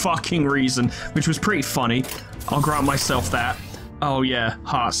no fucking reason, which was pretty funny. I'll grant myself that. Oh yeah,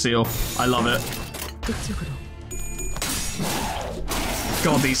 heart seal. I love it.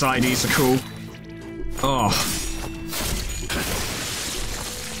 God, these IDs are cool. Oh.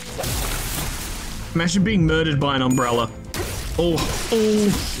 Imagine being murdered by an umbrella. Oh, oh,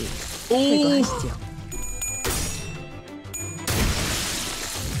 oh.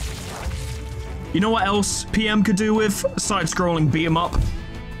 You know what else PM could do with side-scrolling beat 'em up?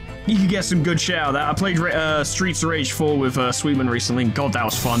 You could get some good shit out of that. I played Streets of Rage 4 with Sweetman recently, and god, that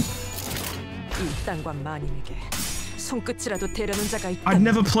was fun. I'd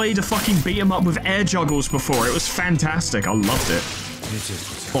never played a fucking beat 'em up with air juggles before. It was fantastic. I loved it.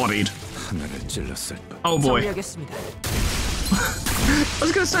 Bodied. Oh boy. I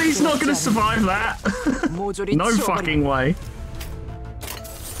was gonna say he's not gonna survive that. No fucking way.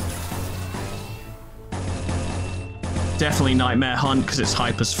 Definitely Nightmare Hunt because it's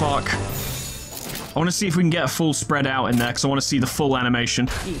hype as fuck. I want to see if we can get a full spread out in there because I want to see the full animation.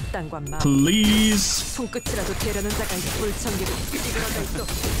 Please.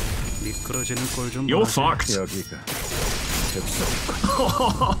 You're fucked.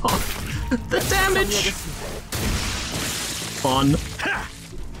 The damage. Fun.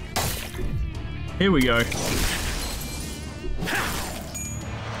 Here we go.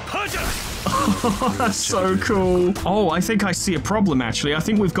 Oh, that's so cool. Oh, I think I see a problem, actually. I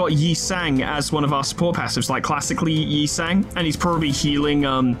think we've got Yi Sang as one of our support passives, like classically Yi Sang, and he's probably healing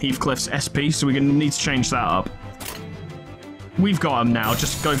Heathcliff's SP, so we're gonna need to change that up. We've got him now.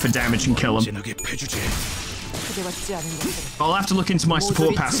 Just go for damage and kill him. I'll have to look into my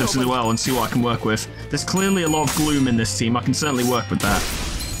support passives as well and see what I can work with. There's clearly a lot of gloom in this team. I can certainly work with that.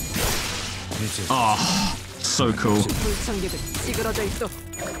 Oh, so cool.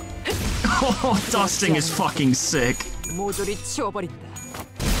 Oh, dusting is fucking sick.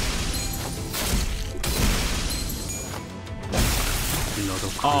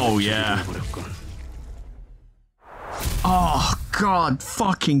 Oh, yeah. Oh, god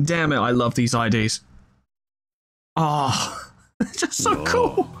fucking damn it. I love these IDs. Oh, just so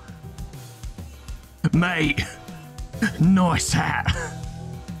cool. Mate, nice hat.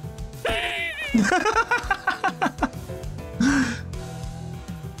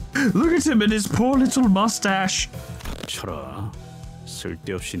 Look at him and his poor little mustache. 쳐라.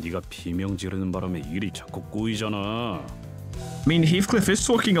 쓸데없이 네가 비명 지르는 바람에 일이 자꾸 꼬이잖아. I mean, Heathcliff is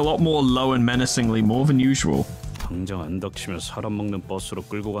talking a lot more low and menacingly, more than usual. 당장 안 닥치면 사람 먹는 버스로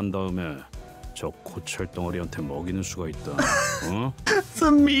끌고 간 다음에 저 고철 덩어리한테 먹이는 수가 있다. 어?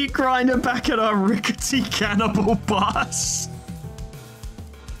 The meat grinder back at our rickety cannibal bus.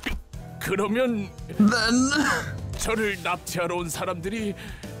 그러면 Then 저를 납치하러 온 사람들이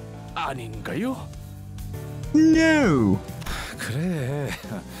아닌가요? No. 그래.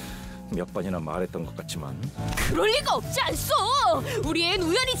 몇 번이나 말했던 것 같지만. 그럴 리가 없지 않소. 우리 앤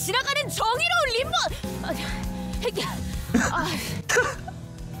우연히 지나가는 정의로운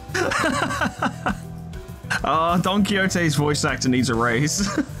Don Quixote's voice actor needs a raise.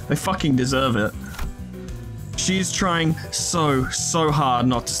 They fucking deserve it. She's trying so hard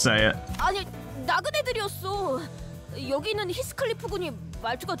not to say it. 아니, 나그네들이었어. 여기는 히스클리프군이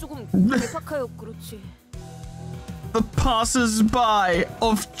말투가 조금 괴팍하여 그렇지. The passers-by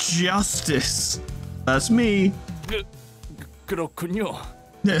of justice. That's me. 그렇군요.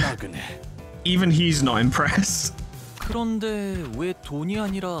 Yeah. 나그네. Even he's not impressed. 그런데 왜 돈이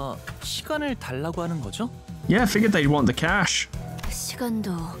아니라 시간을 달라고 하는 거죠? Yeah, I figured they'd want the cash.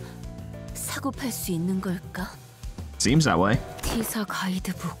 시간도 사고 팔 수 있는 걸까? Seems that way. T사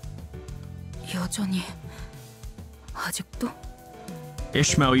가이드북 여전히 아직도?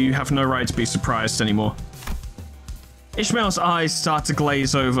 Ishmael, you have no right to be surprised anymore. Ishmael's eyes start to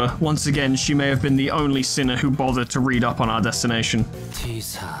glaze over. Once again, she may have been the only sinner who bothered to read up on our destination.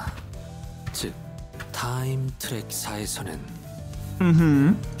 T사, 즉 타임 트랙사에서는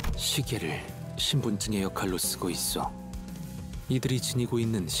시계를 신분증의 역할로 쓰고 있어. 이들이 지니고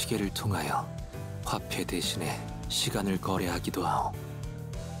있는 시계를 통하여 화폐 대신에 시간을 거래하기도 하오.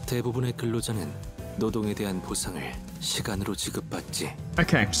 대부분의 근로자는 노동에 대한 보상을 시간으로 지급받지.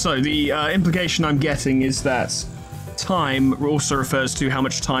 Okay, so the implication I'm getting is that time also refers to how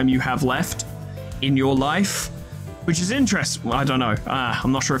much time you have left in your life, which is interesting. Well, I don't know.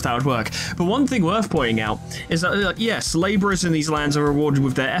 I'm not sure if that would work. But one thing worth pointing out is that, yes, laborers in these lands are rewarded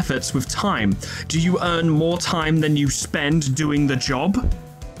with their efforts with time. Do you earn more time than you spend doing the job?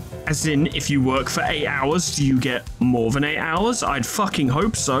 As in, if you work for 8 hours, do you get more than 8 hours? I'd fucking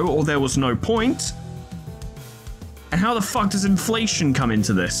hope so, or there was no point. And how the fuck does inflation come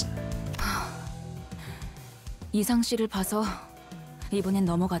into this? 이상 씨를 봐서 이번엔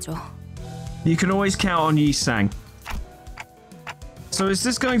넘어가죠. You can always count on Yi-sang. So is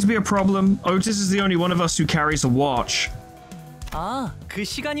this going to be a problem? Otis is the only one of us who carries a watch. 아, 그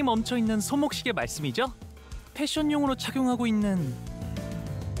시간이 멈춰 있는 손목시계 말씀이죠? 패션용으로 착용하고 있는.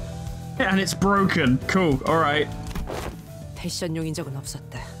 Yeah, and it's broken. Cool. All right. 패션용인 적은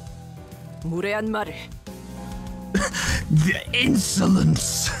없었다. 무례한 말을. The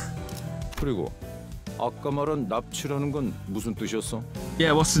insolence. 그리고 아까 말한 납치라는 건 무슨 뜻이었어?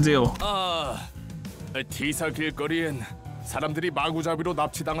 Yeah, what's the deal? T사 길거리엔 사람들이 마구잡이로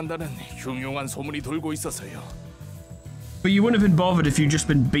납치당한다는 흉흉한 소문이 돌고 있어서요. But you wouldn't have been bothered if you'd just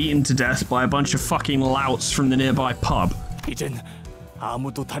been beaten to death by a bunch of fucking louts from the nearby pub. 이젠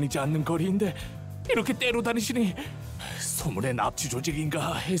아무도 다니지 않는 거리인데 이렇게 때로 다니시니 소문의 납치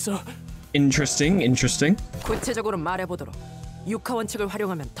조직인가 해서. Interesting, interesting. 구체적으로 말해보도록. 육하 원칙을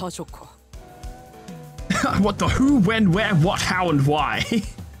활용하면 더 좋고. What the who, when, where, what, how, and why?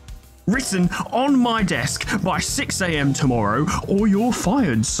 Written on my desk by 6 a.m. tomorrow, or you're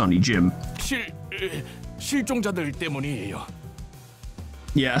fired, Sonny Jim. 실종자들 때문이에요.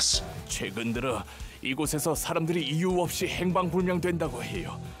 Yes. 최근 들어 이곳에서 사람들이 이유 없이 행방불명된다고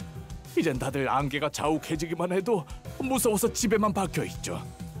해요. 이젠 다들 안개가 자욱해지기만 해도 무서워서 집에만 박혀 있죠.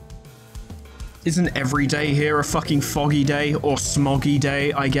 Isn't every day here a fucking foggy day or smoggy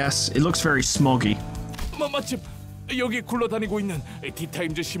day, I guess? It looks very smoggy. 마침 여기 굴러다니고 있는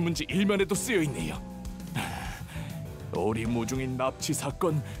디타임즈 신문지 일면에도 쓰여 있네요. 오리무중인 납치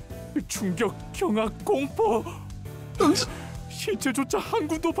사건, 충격, 경악, 공포. 실체조차 한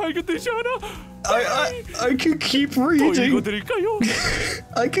군도 발견되지 않아. I can keep 또 reading. 읽어드릴까요?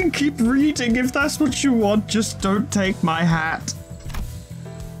 I can keep reading if that's what you want. Just don't take my hat.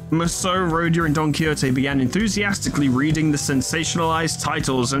 Musso, Rhodia, and Don Quixote began enthusiastically reading the sensationalized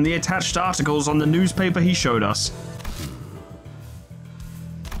titles and the attached articles on the newspaper he showed us.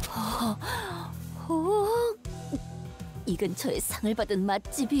 이 근처에 상을 받은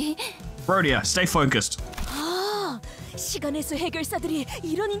맛집이. Rhodia, stay focused. 시간회수 해결사들이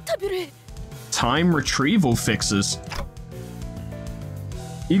이런 인터뷰를. Time retrieval fixes.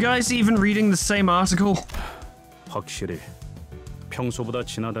 You guys even reading the same article? 확실히 평소보다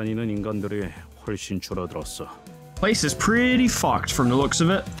지나다니는 인간들이 훨씬 줄어들었어. Place is pretty fucked from the looks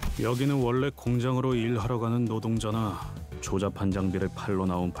of it. 여기는 원래 공장으로 일하러 가는 노동자나 조잡한 장비를 팔러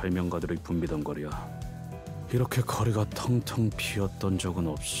나온 발명가들이 붐비던 거리야. 이렇게 거리가 텅텅 비었던 적은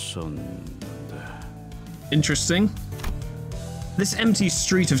없었는데. Interesting. This empty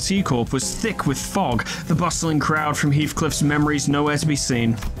street of T-Corp was thick with fog, the bustling crowd from Heathcliff's memories nowhere to be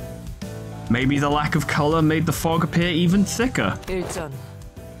seen. Maybe the lack of color made the fog appear even thicker. 일전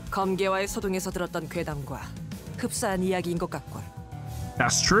검계와의 소동에서 들었던 괴담과 흡사한 이야기인 것 같군.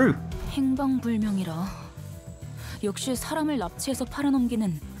 That's true. 행방불명이라. 역시 사람을 납치해서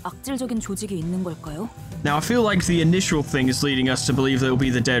팔아넘기는 악질적인 조직이 있는 걸까요? Now I feel like the initial thing is leading us to believe that it'll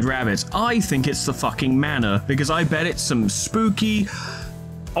be the dead rabbit. I think it's the fucking manor, because I bet it's some spooky,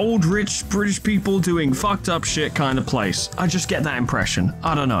 old rich British people doing fucked up shit kind of place. I just get that impression.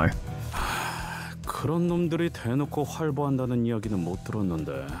 I don't know. 그런 놈들이 대놓고 활보한다는 이야기는 못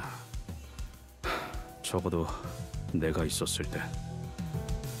들었는데 적어도 내가 있었을 때.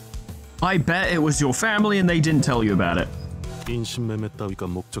 I bet it was your family and they didn't tell you about it. 인신매매 따위가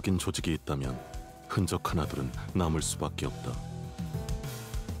목적인 조직이 있다면 흔적 하나둘은 남을 수밖에 없다.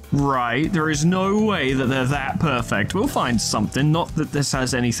 Right, there is no way that they're that perfect. We'll find something, not that this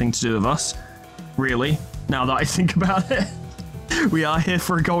has anything to do with us. Really, now that I think about it. We are here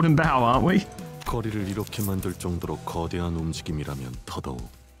for a golden bough, aren't we? 거리를 이렇게 만들 정도로 거대한 움직임이라면 더더욱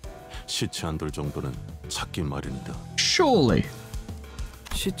시체 한 돌 정도는 찾기 마련이다. Surely.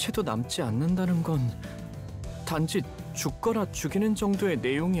 시체도 남지 않는다는 건 단지 죽거나 죽이는 정도의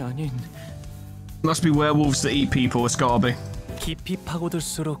내용이 아닌. Must be werewolves that eat people, it's gotta be. 깊이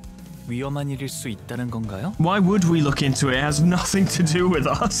파고들수록 위험한 일일 수 있다는 건가요? Why would we look into it? It has nothing to do with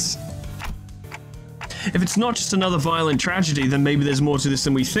us. If it's not just another violent tragedy, then maybe there's more to this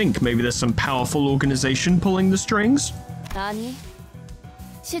than we think. Maybe there's some powerful organization pulling the strings? 아니,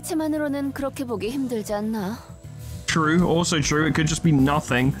 시체만으로는 그렇게 보기 힘들지 않나? True, also true. It could just be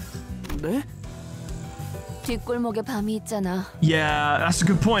nothing. 네? 뒷골목에 밤이 있잖아. Yeah, that's a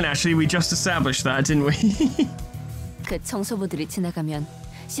good point, actually. We just established that, didn't we? 그 청소부들이 지나가면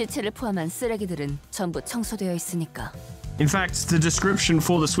시체를 포함한 쓰레기들은 전부 청소되어 있으니까. In fact, the description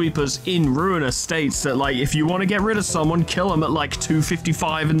for the sweepers in Ruiner states that, like, if you want to get rid of someone, kill them at, like,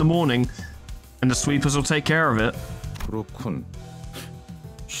 2:55 in the morning, and the sweepers will take care of it. 그렇군.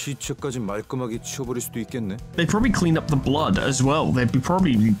 시체까지 말끔하게 치워버릴 수도 있겠네. They'd probably clean up the blood as well. There'd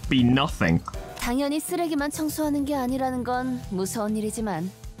probably be nothing. 당연히 쓰레기만 청소하는 게 아니라는 건 무서운 일이지만.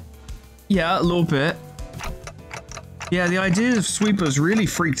 Yeah, a little bit. Yeah, the idea of sweepers really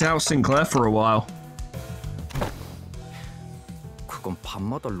freaked out Sinclair for a while. 그건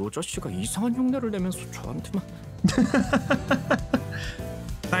밤마다 로저 씨가 이상한 흉내를 내면서 저한테만.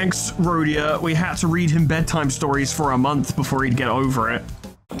 Thanks, Rhodia. We had to read him bedtime stories for a month before he'd get over it.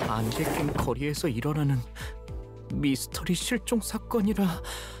 안개 낀 거리에서 일어나는 미스터리 실종 사건이라.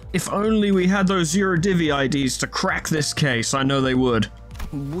 If only we had those Zero Divi IDs to crack this case, I know they would.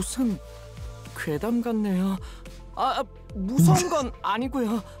 무슨 괴담 같네요. 무서운 건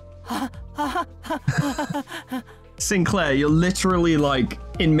아니고요. Sinclair, you're literally, like,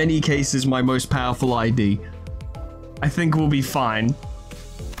 in many cases, my most powerful ID. I think we'll be fine.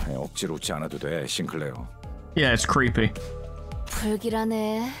 억지로 웃지 않아도 돼, 싱클레어. Yeah, it's creepy.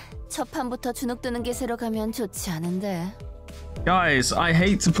 불길하네. 첫 판부터 주눅드는 기세로 가면 좋지 않은데. Guys, I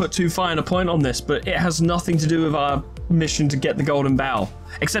hate to put too fine a point on this, but it has nothing to do with our mission to get the golden bough.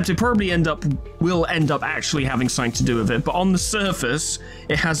 Except it probably will end up actually having something to do with it, but on the surface,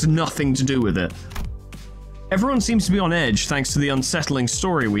 it has nothing to do with it. Everyone seems to be on edge thanks to the unsettling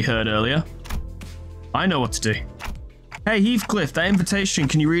story we heard earlier. I know what to do. Hey Heathcliff, that invitation,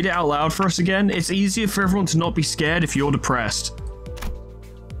 can you read it out loud for us again? It's easier for everyone to not be scared if you're depressed.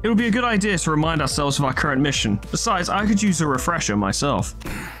 It would be a good idea to remind ourselves of our current mission. Besides, I could use a refresher myself.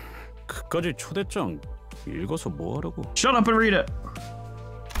 그까지 초대장 읽어서 뭐 하라고? Shut up and read it!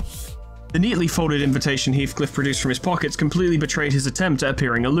 The neatly folded invitation Heathcliff produced from his pockets completely betrayed his attempt at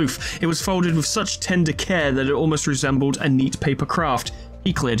appearing aloof. It was folded with such tender care that it almost resembled a neat paper craft.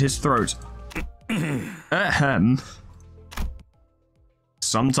 He cleared his throat. Ahem.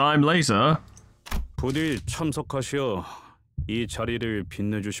 Sometime later. 부디 참석하시어 이 자리를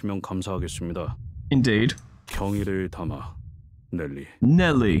빛내주시면 감사하겠습니다. Indeed. 경의를 담아, 넬리.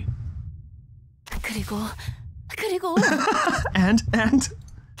 Nelly. 그리고 and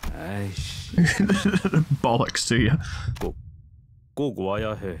아이씨. bollocks to you. 꼭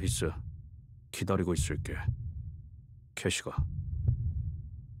와야 해, 히스. 기다리고 있을게. 캐시가.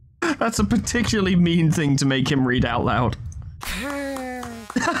 That's a particularly mean thing to make him read out loud.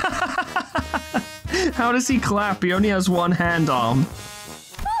 How does he clap? He only has one hand arm.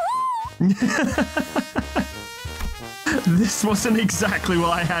 This wasn't exactly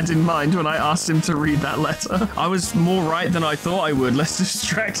what I had in mind when I asked him to read that letter. I was more right than I thought I would. Let's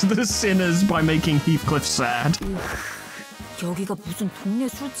distract the sinners by making Heathcliff sad. 여기가 무슨 동네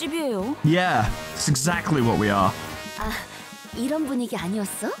술집이에요? Yeah, that's exactly what we are. 아, 이런 분위기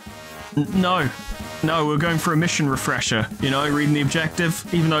아니었어? No, we're going for a mission refresher. You know, reading the objective,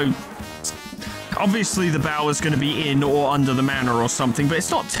 even though obviously the bow is going to be in or under the manor or something, but it's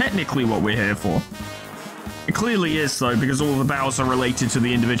not technically what we're here for. It clearly is, though, because all the bows are related to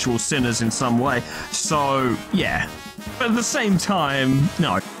the individual sinners in some way. So, yeah. But at the same time,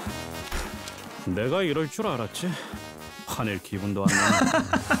 no. 내가 이럴 줄 알았지. 화낼 기분도 안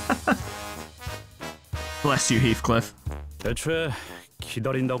나네. Bless you, Heathcliff. 대체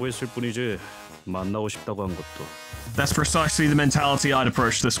기다린다고 했을 뿐이지 만나고 싶다고 한 것도. That's precisely the mentality I'd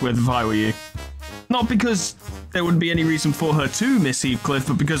approach this with if I were you. Not because there wouldn't be any reason for her to miss Heathcliff,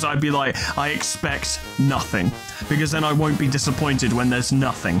 but because I'd be like, I expect nothing. Because then I won't be disappointed when there's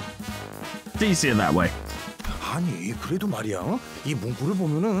nothing. Do you see it that way? 아니, 그래도 말이야. 이 문구를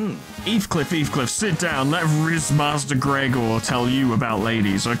보면은 Heathcliff, sit down. Let Rizmaster Gregor tell you about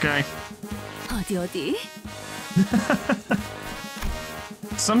ladies, okay? 어디?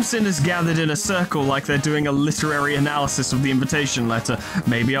 Some sinners gathered in a circle like they're doing a literary analysis of the invitation letter.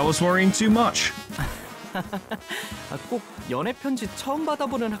 Maybe I was worrying too much. 꼭 연애 편지 처음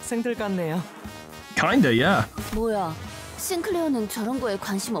받아보는 학생들 같네요. Kinda, yeah. 뭐야? 싱클레어는 저런 거에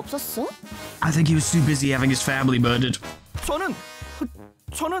관심 없었어? I think he was too busy having his family murdered.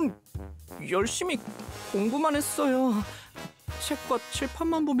 저는 열심히 공부만 했어요. 책과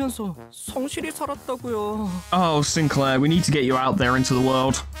칠판만 보면서 성실히 살았다고요. Oh, Sinclair, we need to get you out there into the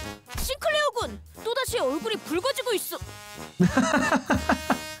world. 싱클레어군! 또다시 얼굴이 붉어지고 있어.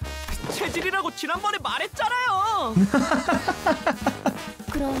 체질이라고 지난번에 말했잖아요.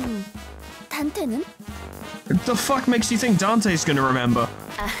 그럼 단테는? The fuck makes you think Dante's gonna remember?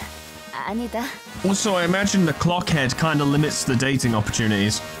 아니다. Also, I imagine the clockhead kinda limits the dating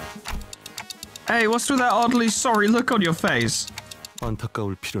opportunities. Hey, what's with that oddly sorry look on your face?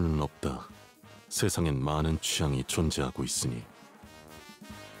 안타까울 필요는 없다. 세상엔 많은 취향이 존재하고 있으니.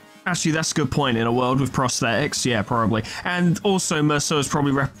 Actually, that's a good point. In a world with prosthetics, yeah, probably. And also, Merceau is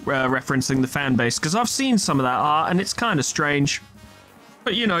probably referencing the fan base, because I've seen some of that art, and it's kind of strange.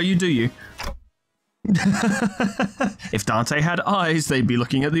 But, you know, you do you. If Dante had eyes, they'd be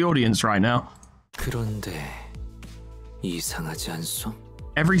looking at the audience right now. 그런데 이상하지 않소?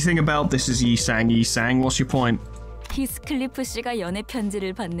 Everything about this is Yi-sang. What's your point? 히스클리프 씨가 연애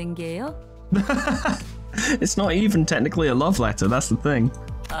편지를 받는 게요? It's not even technically a love letter, that's the thing.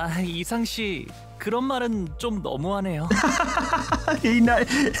 이상 씨, 그런 말은 좀 너무하네요.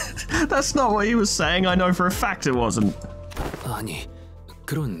 That's not what he was saying. I know for a fact it wasn't. 아니,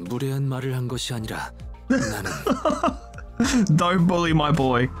 그런 무례한 말을 한 것이 아니라 나는 Don't bully my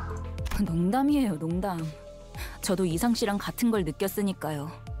boy. 농담이에요, 농담. 저도 이상 씨랑 같은 걸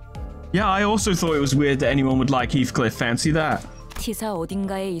느꼈으니까요. Yeah, I also thought it was weird that anyone would like Heathcliff. Fancy that. 티사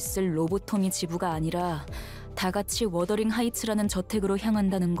어딘가에 있을 로보토미 지부가 아니라 다 같이 워더링 하이츠라는 저택으로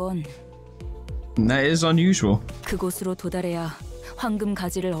향한다는 건 That is unusual. 그곳으로 도달해야 황금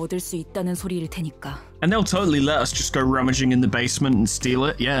가지를 얻을 수 있다는 소리일 테니까. And they'll totally let us just go rummaging in the basement and steal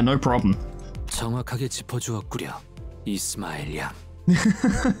it. Yeah, no problem. 정확하게 짚어주었구려, 이스마엘 양.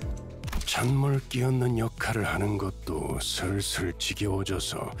 찬물 끼얹는 역할을 하는 것도 슬슬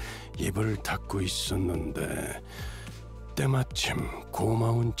지겨워져서 입을 닫고 있었는데 때마침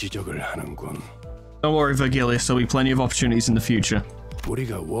고마운 지적을 하는군. Don't worry, Vergilius. There'll be plenty of opportunities in the future.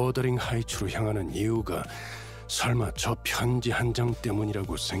 우리가 워더링 하이츠로 향하는 이유가 설마 저 편지 한 장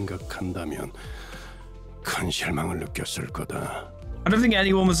때문이라고 생각한다면 큰 실망을 느꼈을 거다. I don't think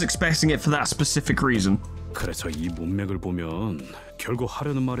anyone was expecting it for that specific reason. 그래서 이 문맥을 보면 결국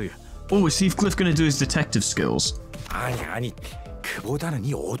하려는 말이 Oh, is Heathcliff going to do his detective skills? 아니 그보다는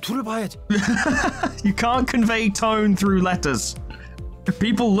이 어투를 봐야지. You can't convey tone through letters.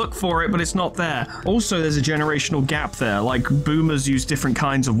 People look for it, but it's not there. Also, there's a generational gap there. Like, boomers use different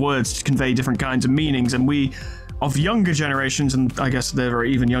kinds of words to convey different kinds of meanings, and we, of younger generations, and I guess there are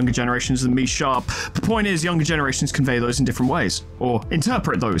even younger generations than me sharp, the point is younger generations convey those in different ways, or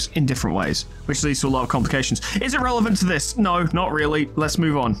interpret those in different ways, which leads to a lot of complications. Is it relevant to this? No, not really. Let's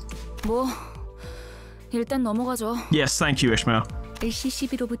move on. 뭐, 일단 넘어가죠. Yes, thank you, Ishmael.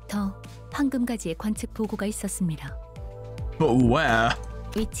 LCCB로부터 황금가지의 관측 보고가 있었습니다. But where?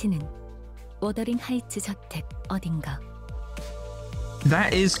 위치는 워더링 하이츠 저택 어딘가.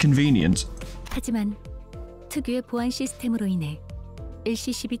 That is convenient. 하지만 특유의 보안 시스템으로 인해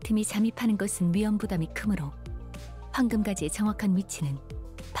LCCB 틈이 잠입하는 것은 위험 부담이 크므로 황금가지의 정확한 위치는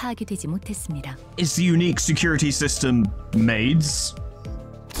파악이 되지 못했습니다. Is the unique security system maids?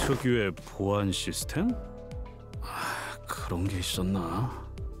 특유의 보안 시스템? 그런 게 있었나?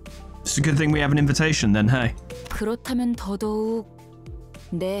 It's a good thing we have an invitation then, hey. 그렇다면 더더욱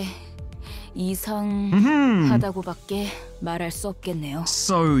네, 이상하다고밖에 말할 수 없겠네요.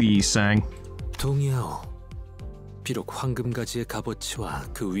 So Yi-sang. 동의하오. 비록 황금가지의 값어치와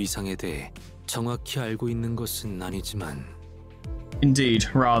그 위상에 대해 정확히 알고 있는 것은 아니지만 Indeed,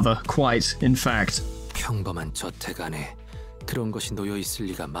 rather, quite, in fact. 평범한 저택 안에 그런 것이 놓여 있을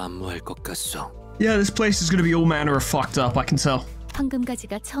리가 만무할 것 같소. Yeah, this place is going to be all manner of fucked up, I can tell.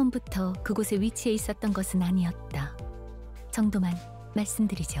 황금가지가 처음부터 그곳에 위치해 있었던 것은 아니었다. 정도만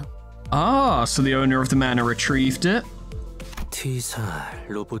말씀드리죠. Ah, so the owner of the manor retrieved it? 티사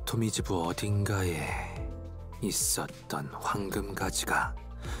로보토미지부 어딘가에 있었던 황금가지가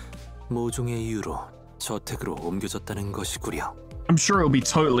모종의 이유로 저택으로 옮겨졌다는 것이구려. I'm sure it'll be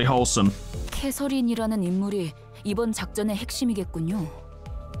totally wholesome. 캐서린이라는 인물이 이번 작전의 핵심이겠군요.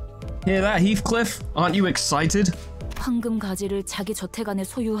 Hear that, Heathcliff? Aren't you excited? 황금 가지를 자기 저택 안에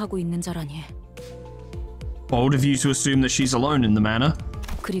소유하고 있는 자라니. Bold of you to assume that she's alone in the manor.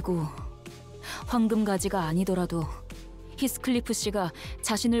 그리고 황금 가지가 아니더라도 히스클리프 씨가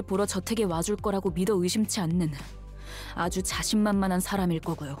자신을 보러 저택에 와줄 거라고 믿어 의심치 않는 아주 자신만만한 사람일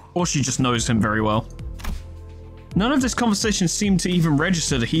거고요. Or she just knows him very well. None of this conversation seemed to even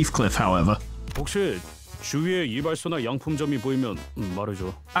register to Heathcliff, however. 혹시 주위에 이발소나 양품점이 보이면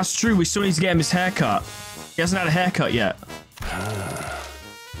말해줘. That's true, we still need to get him his haircut. He hasn't had a haircut yet.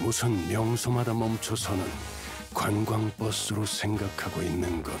 무슨 명소마다 멈춰서는 관광버스로 생각하고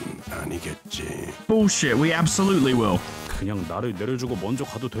있는 건 아니겠지. Bullshit, we absolutely will. 그냥 나를 내려주고 먼저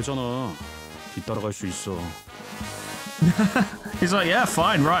가도 되잖아. 뒤따라갈 수 있어. He's like, yeah,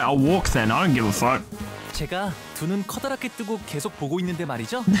 fine, right, I'll walk then. I don't give a fuck. 제가 두 눈 커다랗게 뜨고 계속 보고 있는데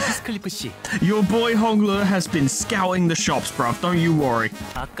말이죠, 히스클리프 씨. Your boy Hongler has been scouting the shops, bruv. Don't you worry.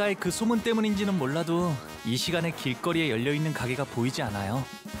 아까의 그 소문 때문인지는 몰라도 이 시간에 길거리에 열려 있는 가게가 보이지 않아요.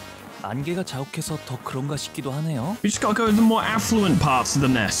 안개가 자욱해서 더 그런가 싶기도 하네요. We just gotta go to the more affluent parts of the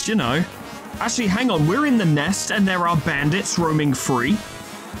nest, you know. Actually, hang on, we're in the nest and there are bandits roaming free.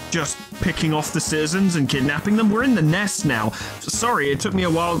 Just picking off the citizens and kidnapping them. We're in the nest now. Sorry, it took me a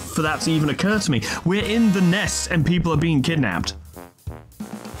while for that to even occur to me. We're in the nest and people are being kidnapped.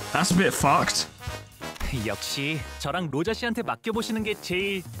 That's a bit fucked. 역시 저랑 로저 씨한테 맡겨보시는 게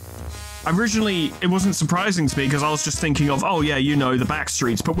제일... Originally, it wasn't surprising to me because I was just thinking of, oh yeah, you know, the back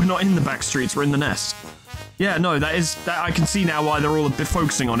streets, but we're not in the back streets, we're in the nest. Yeah, no, that I can see now why they're all a bit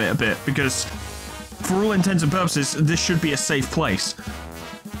focusing on it a bit, because for all intents and purposes, this should be a safe place.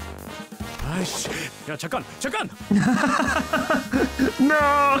 아이씨, 야 잠깐.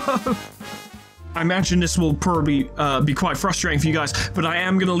 No! I imagine this will probably be quite frustrating for you guys, but I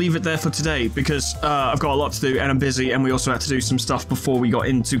am going to leave it there for today because I've got a lot to do and I'm busy, and we also had to do some stuff before we got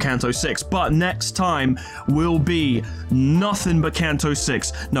into Canto 6. But next time will be nothing but Canto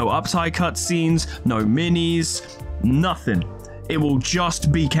 6. No upside cutscenes, no minis, nothing. It will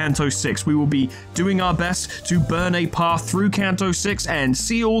just be Canto 6. We will be doing our best to burn a path through Canto 6 and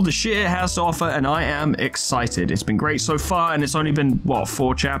see all the shit it has to offer, and I am excited. It's been great so far, and it's only been, what,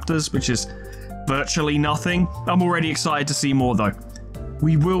 4 chapters, which is virtually nothing. I'm already excited to see more, though.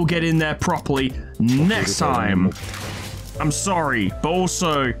 We will get in there properly next time. I'm sorry, but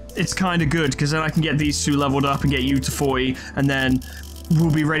also, it's kind of good, because then I can get these 2 leveled up and get you to 40, and then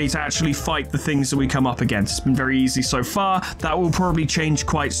we'll be ready to actually fight the things that we come up against. It's been very easy so far. That will probably change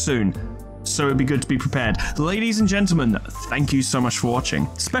quite soon, so it'd be good to be prepared. Ladies and gentlemen, thank you so much for watching.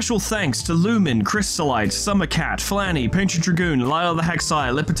 Special thanks to Lumen, Crystallite, Summercat, Flanny, Painted Dragoon, Lyle the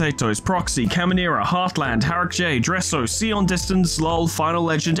Hexire, Lipotatoes, Proxy, Caminera, Heartland, Harik J, Dresso, Sion Distance, Lol, Final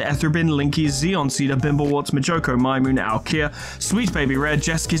Legend, Etherbin, Linky, Xeon Cedar, Bimblewarts, Majoko, Mymoon, Alkia, Sweet Baby Red,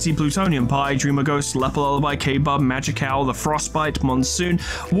 Jess Kitty, Plutonium Pie, Dreamer Ghost, Lepel Lullaby, K-Bub, Magic Owl, The Frostbite, Monsoon,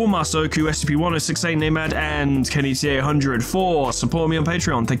 Warmaster Oku, SCP-1068, Namad, and KennyTA100 for supporting me on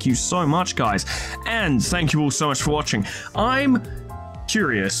Patreon. Thank you so much, guys, and thank you all so much for watching. I'm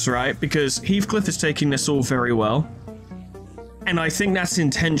curious, right, because Heathcliff is taking this all very well, and I think that's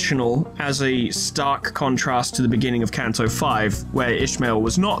intentional as a stark contrast to the beginning of Canto 5, where Ishmael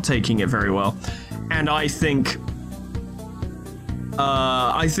was not taking it very well, and I think,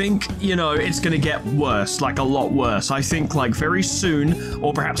 you know, it's gonna get worse, like a lot worse. I think, like, very soon,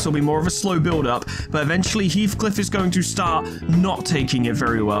 or perhaps there'll be more of a slow build-up, but eventually Heathcliff is going to start not taking it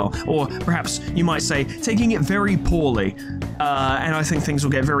very well, or perhaps you might say, taking it very poorly, and I think things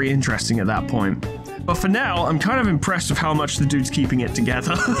will get very interesting at that point. But for now, I'm kind of impressed with how much the dude's keeping it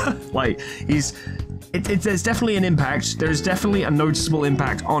together. Like, there's definitely an impact. There's definitely a noticeable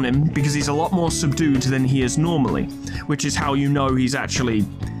impact on him because he's a lot more subdued than he is normally, which is how you know he's actually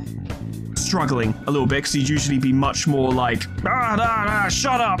struggling a little bit, because he'd usually be much more like,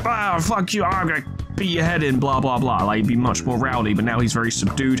 shut up, fuck you, I'm gonna beat your head in, blah, blah, blah. Like, he'd be much more rowdy, but now he's very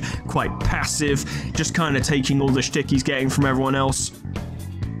subdued, quite passive, just kind of taking all the shtick he's getting from everyone else.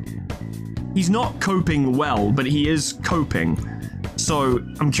 He's not coping well, but he is coping. So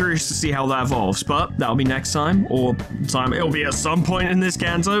I'm curious to see how that evolves, but that'll be next time, or it'll be at some point in this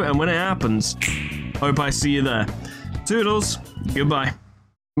Canto, and when it happens, hope I see you there. Toodles, goodbye.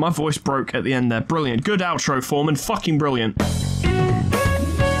 My voice broke at the end there. Brilliant. Good outro, Foreman. Fucking brilliant.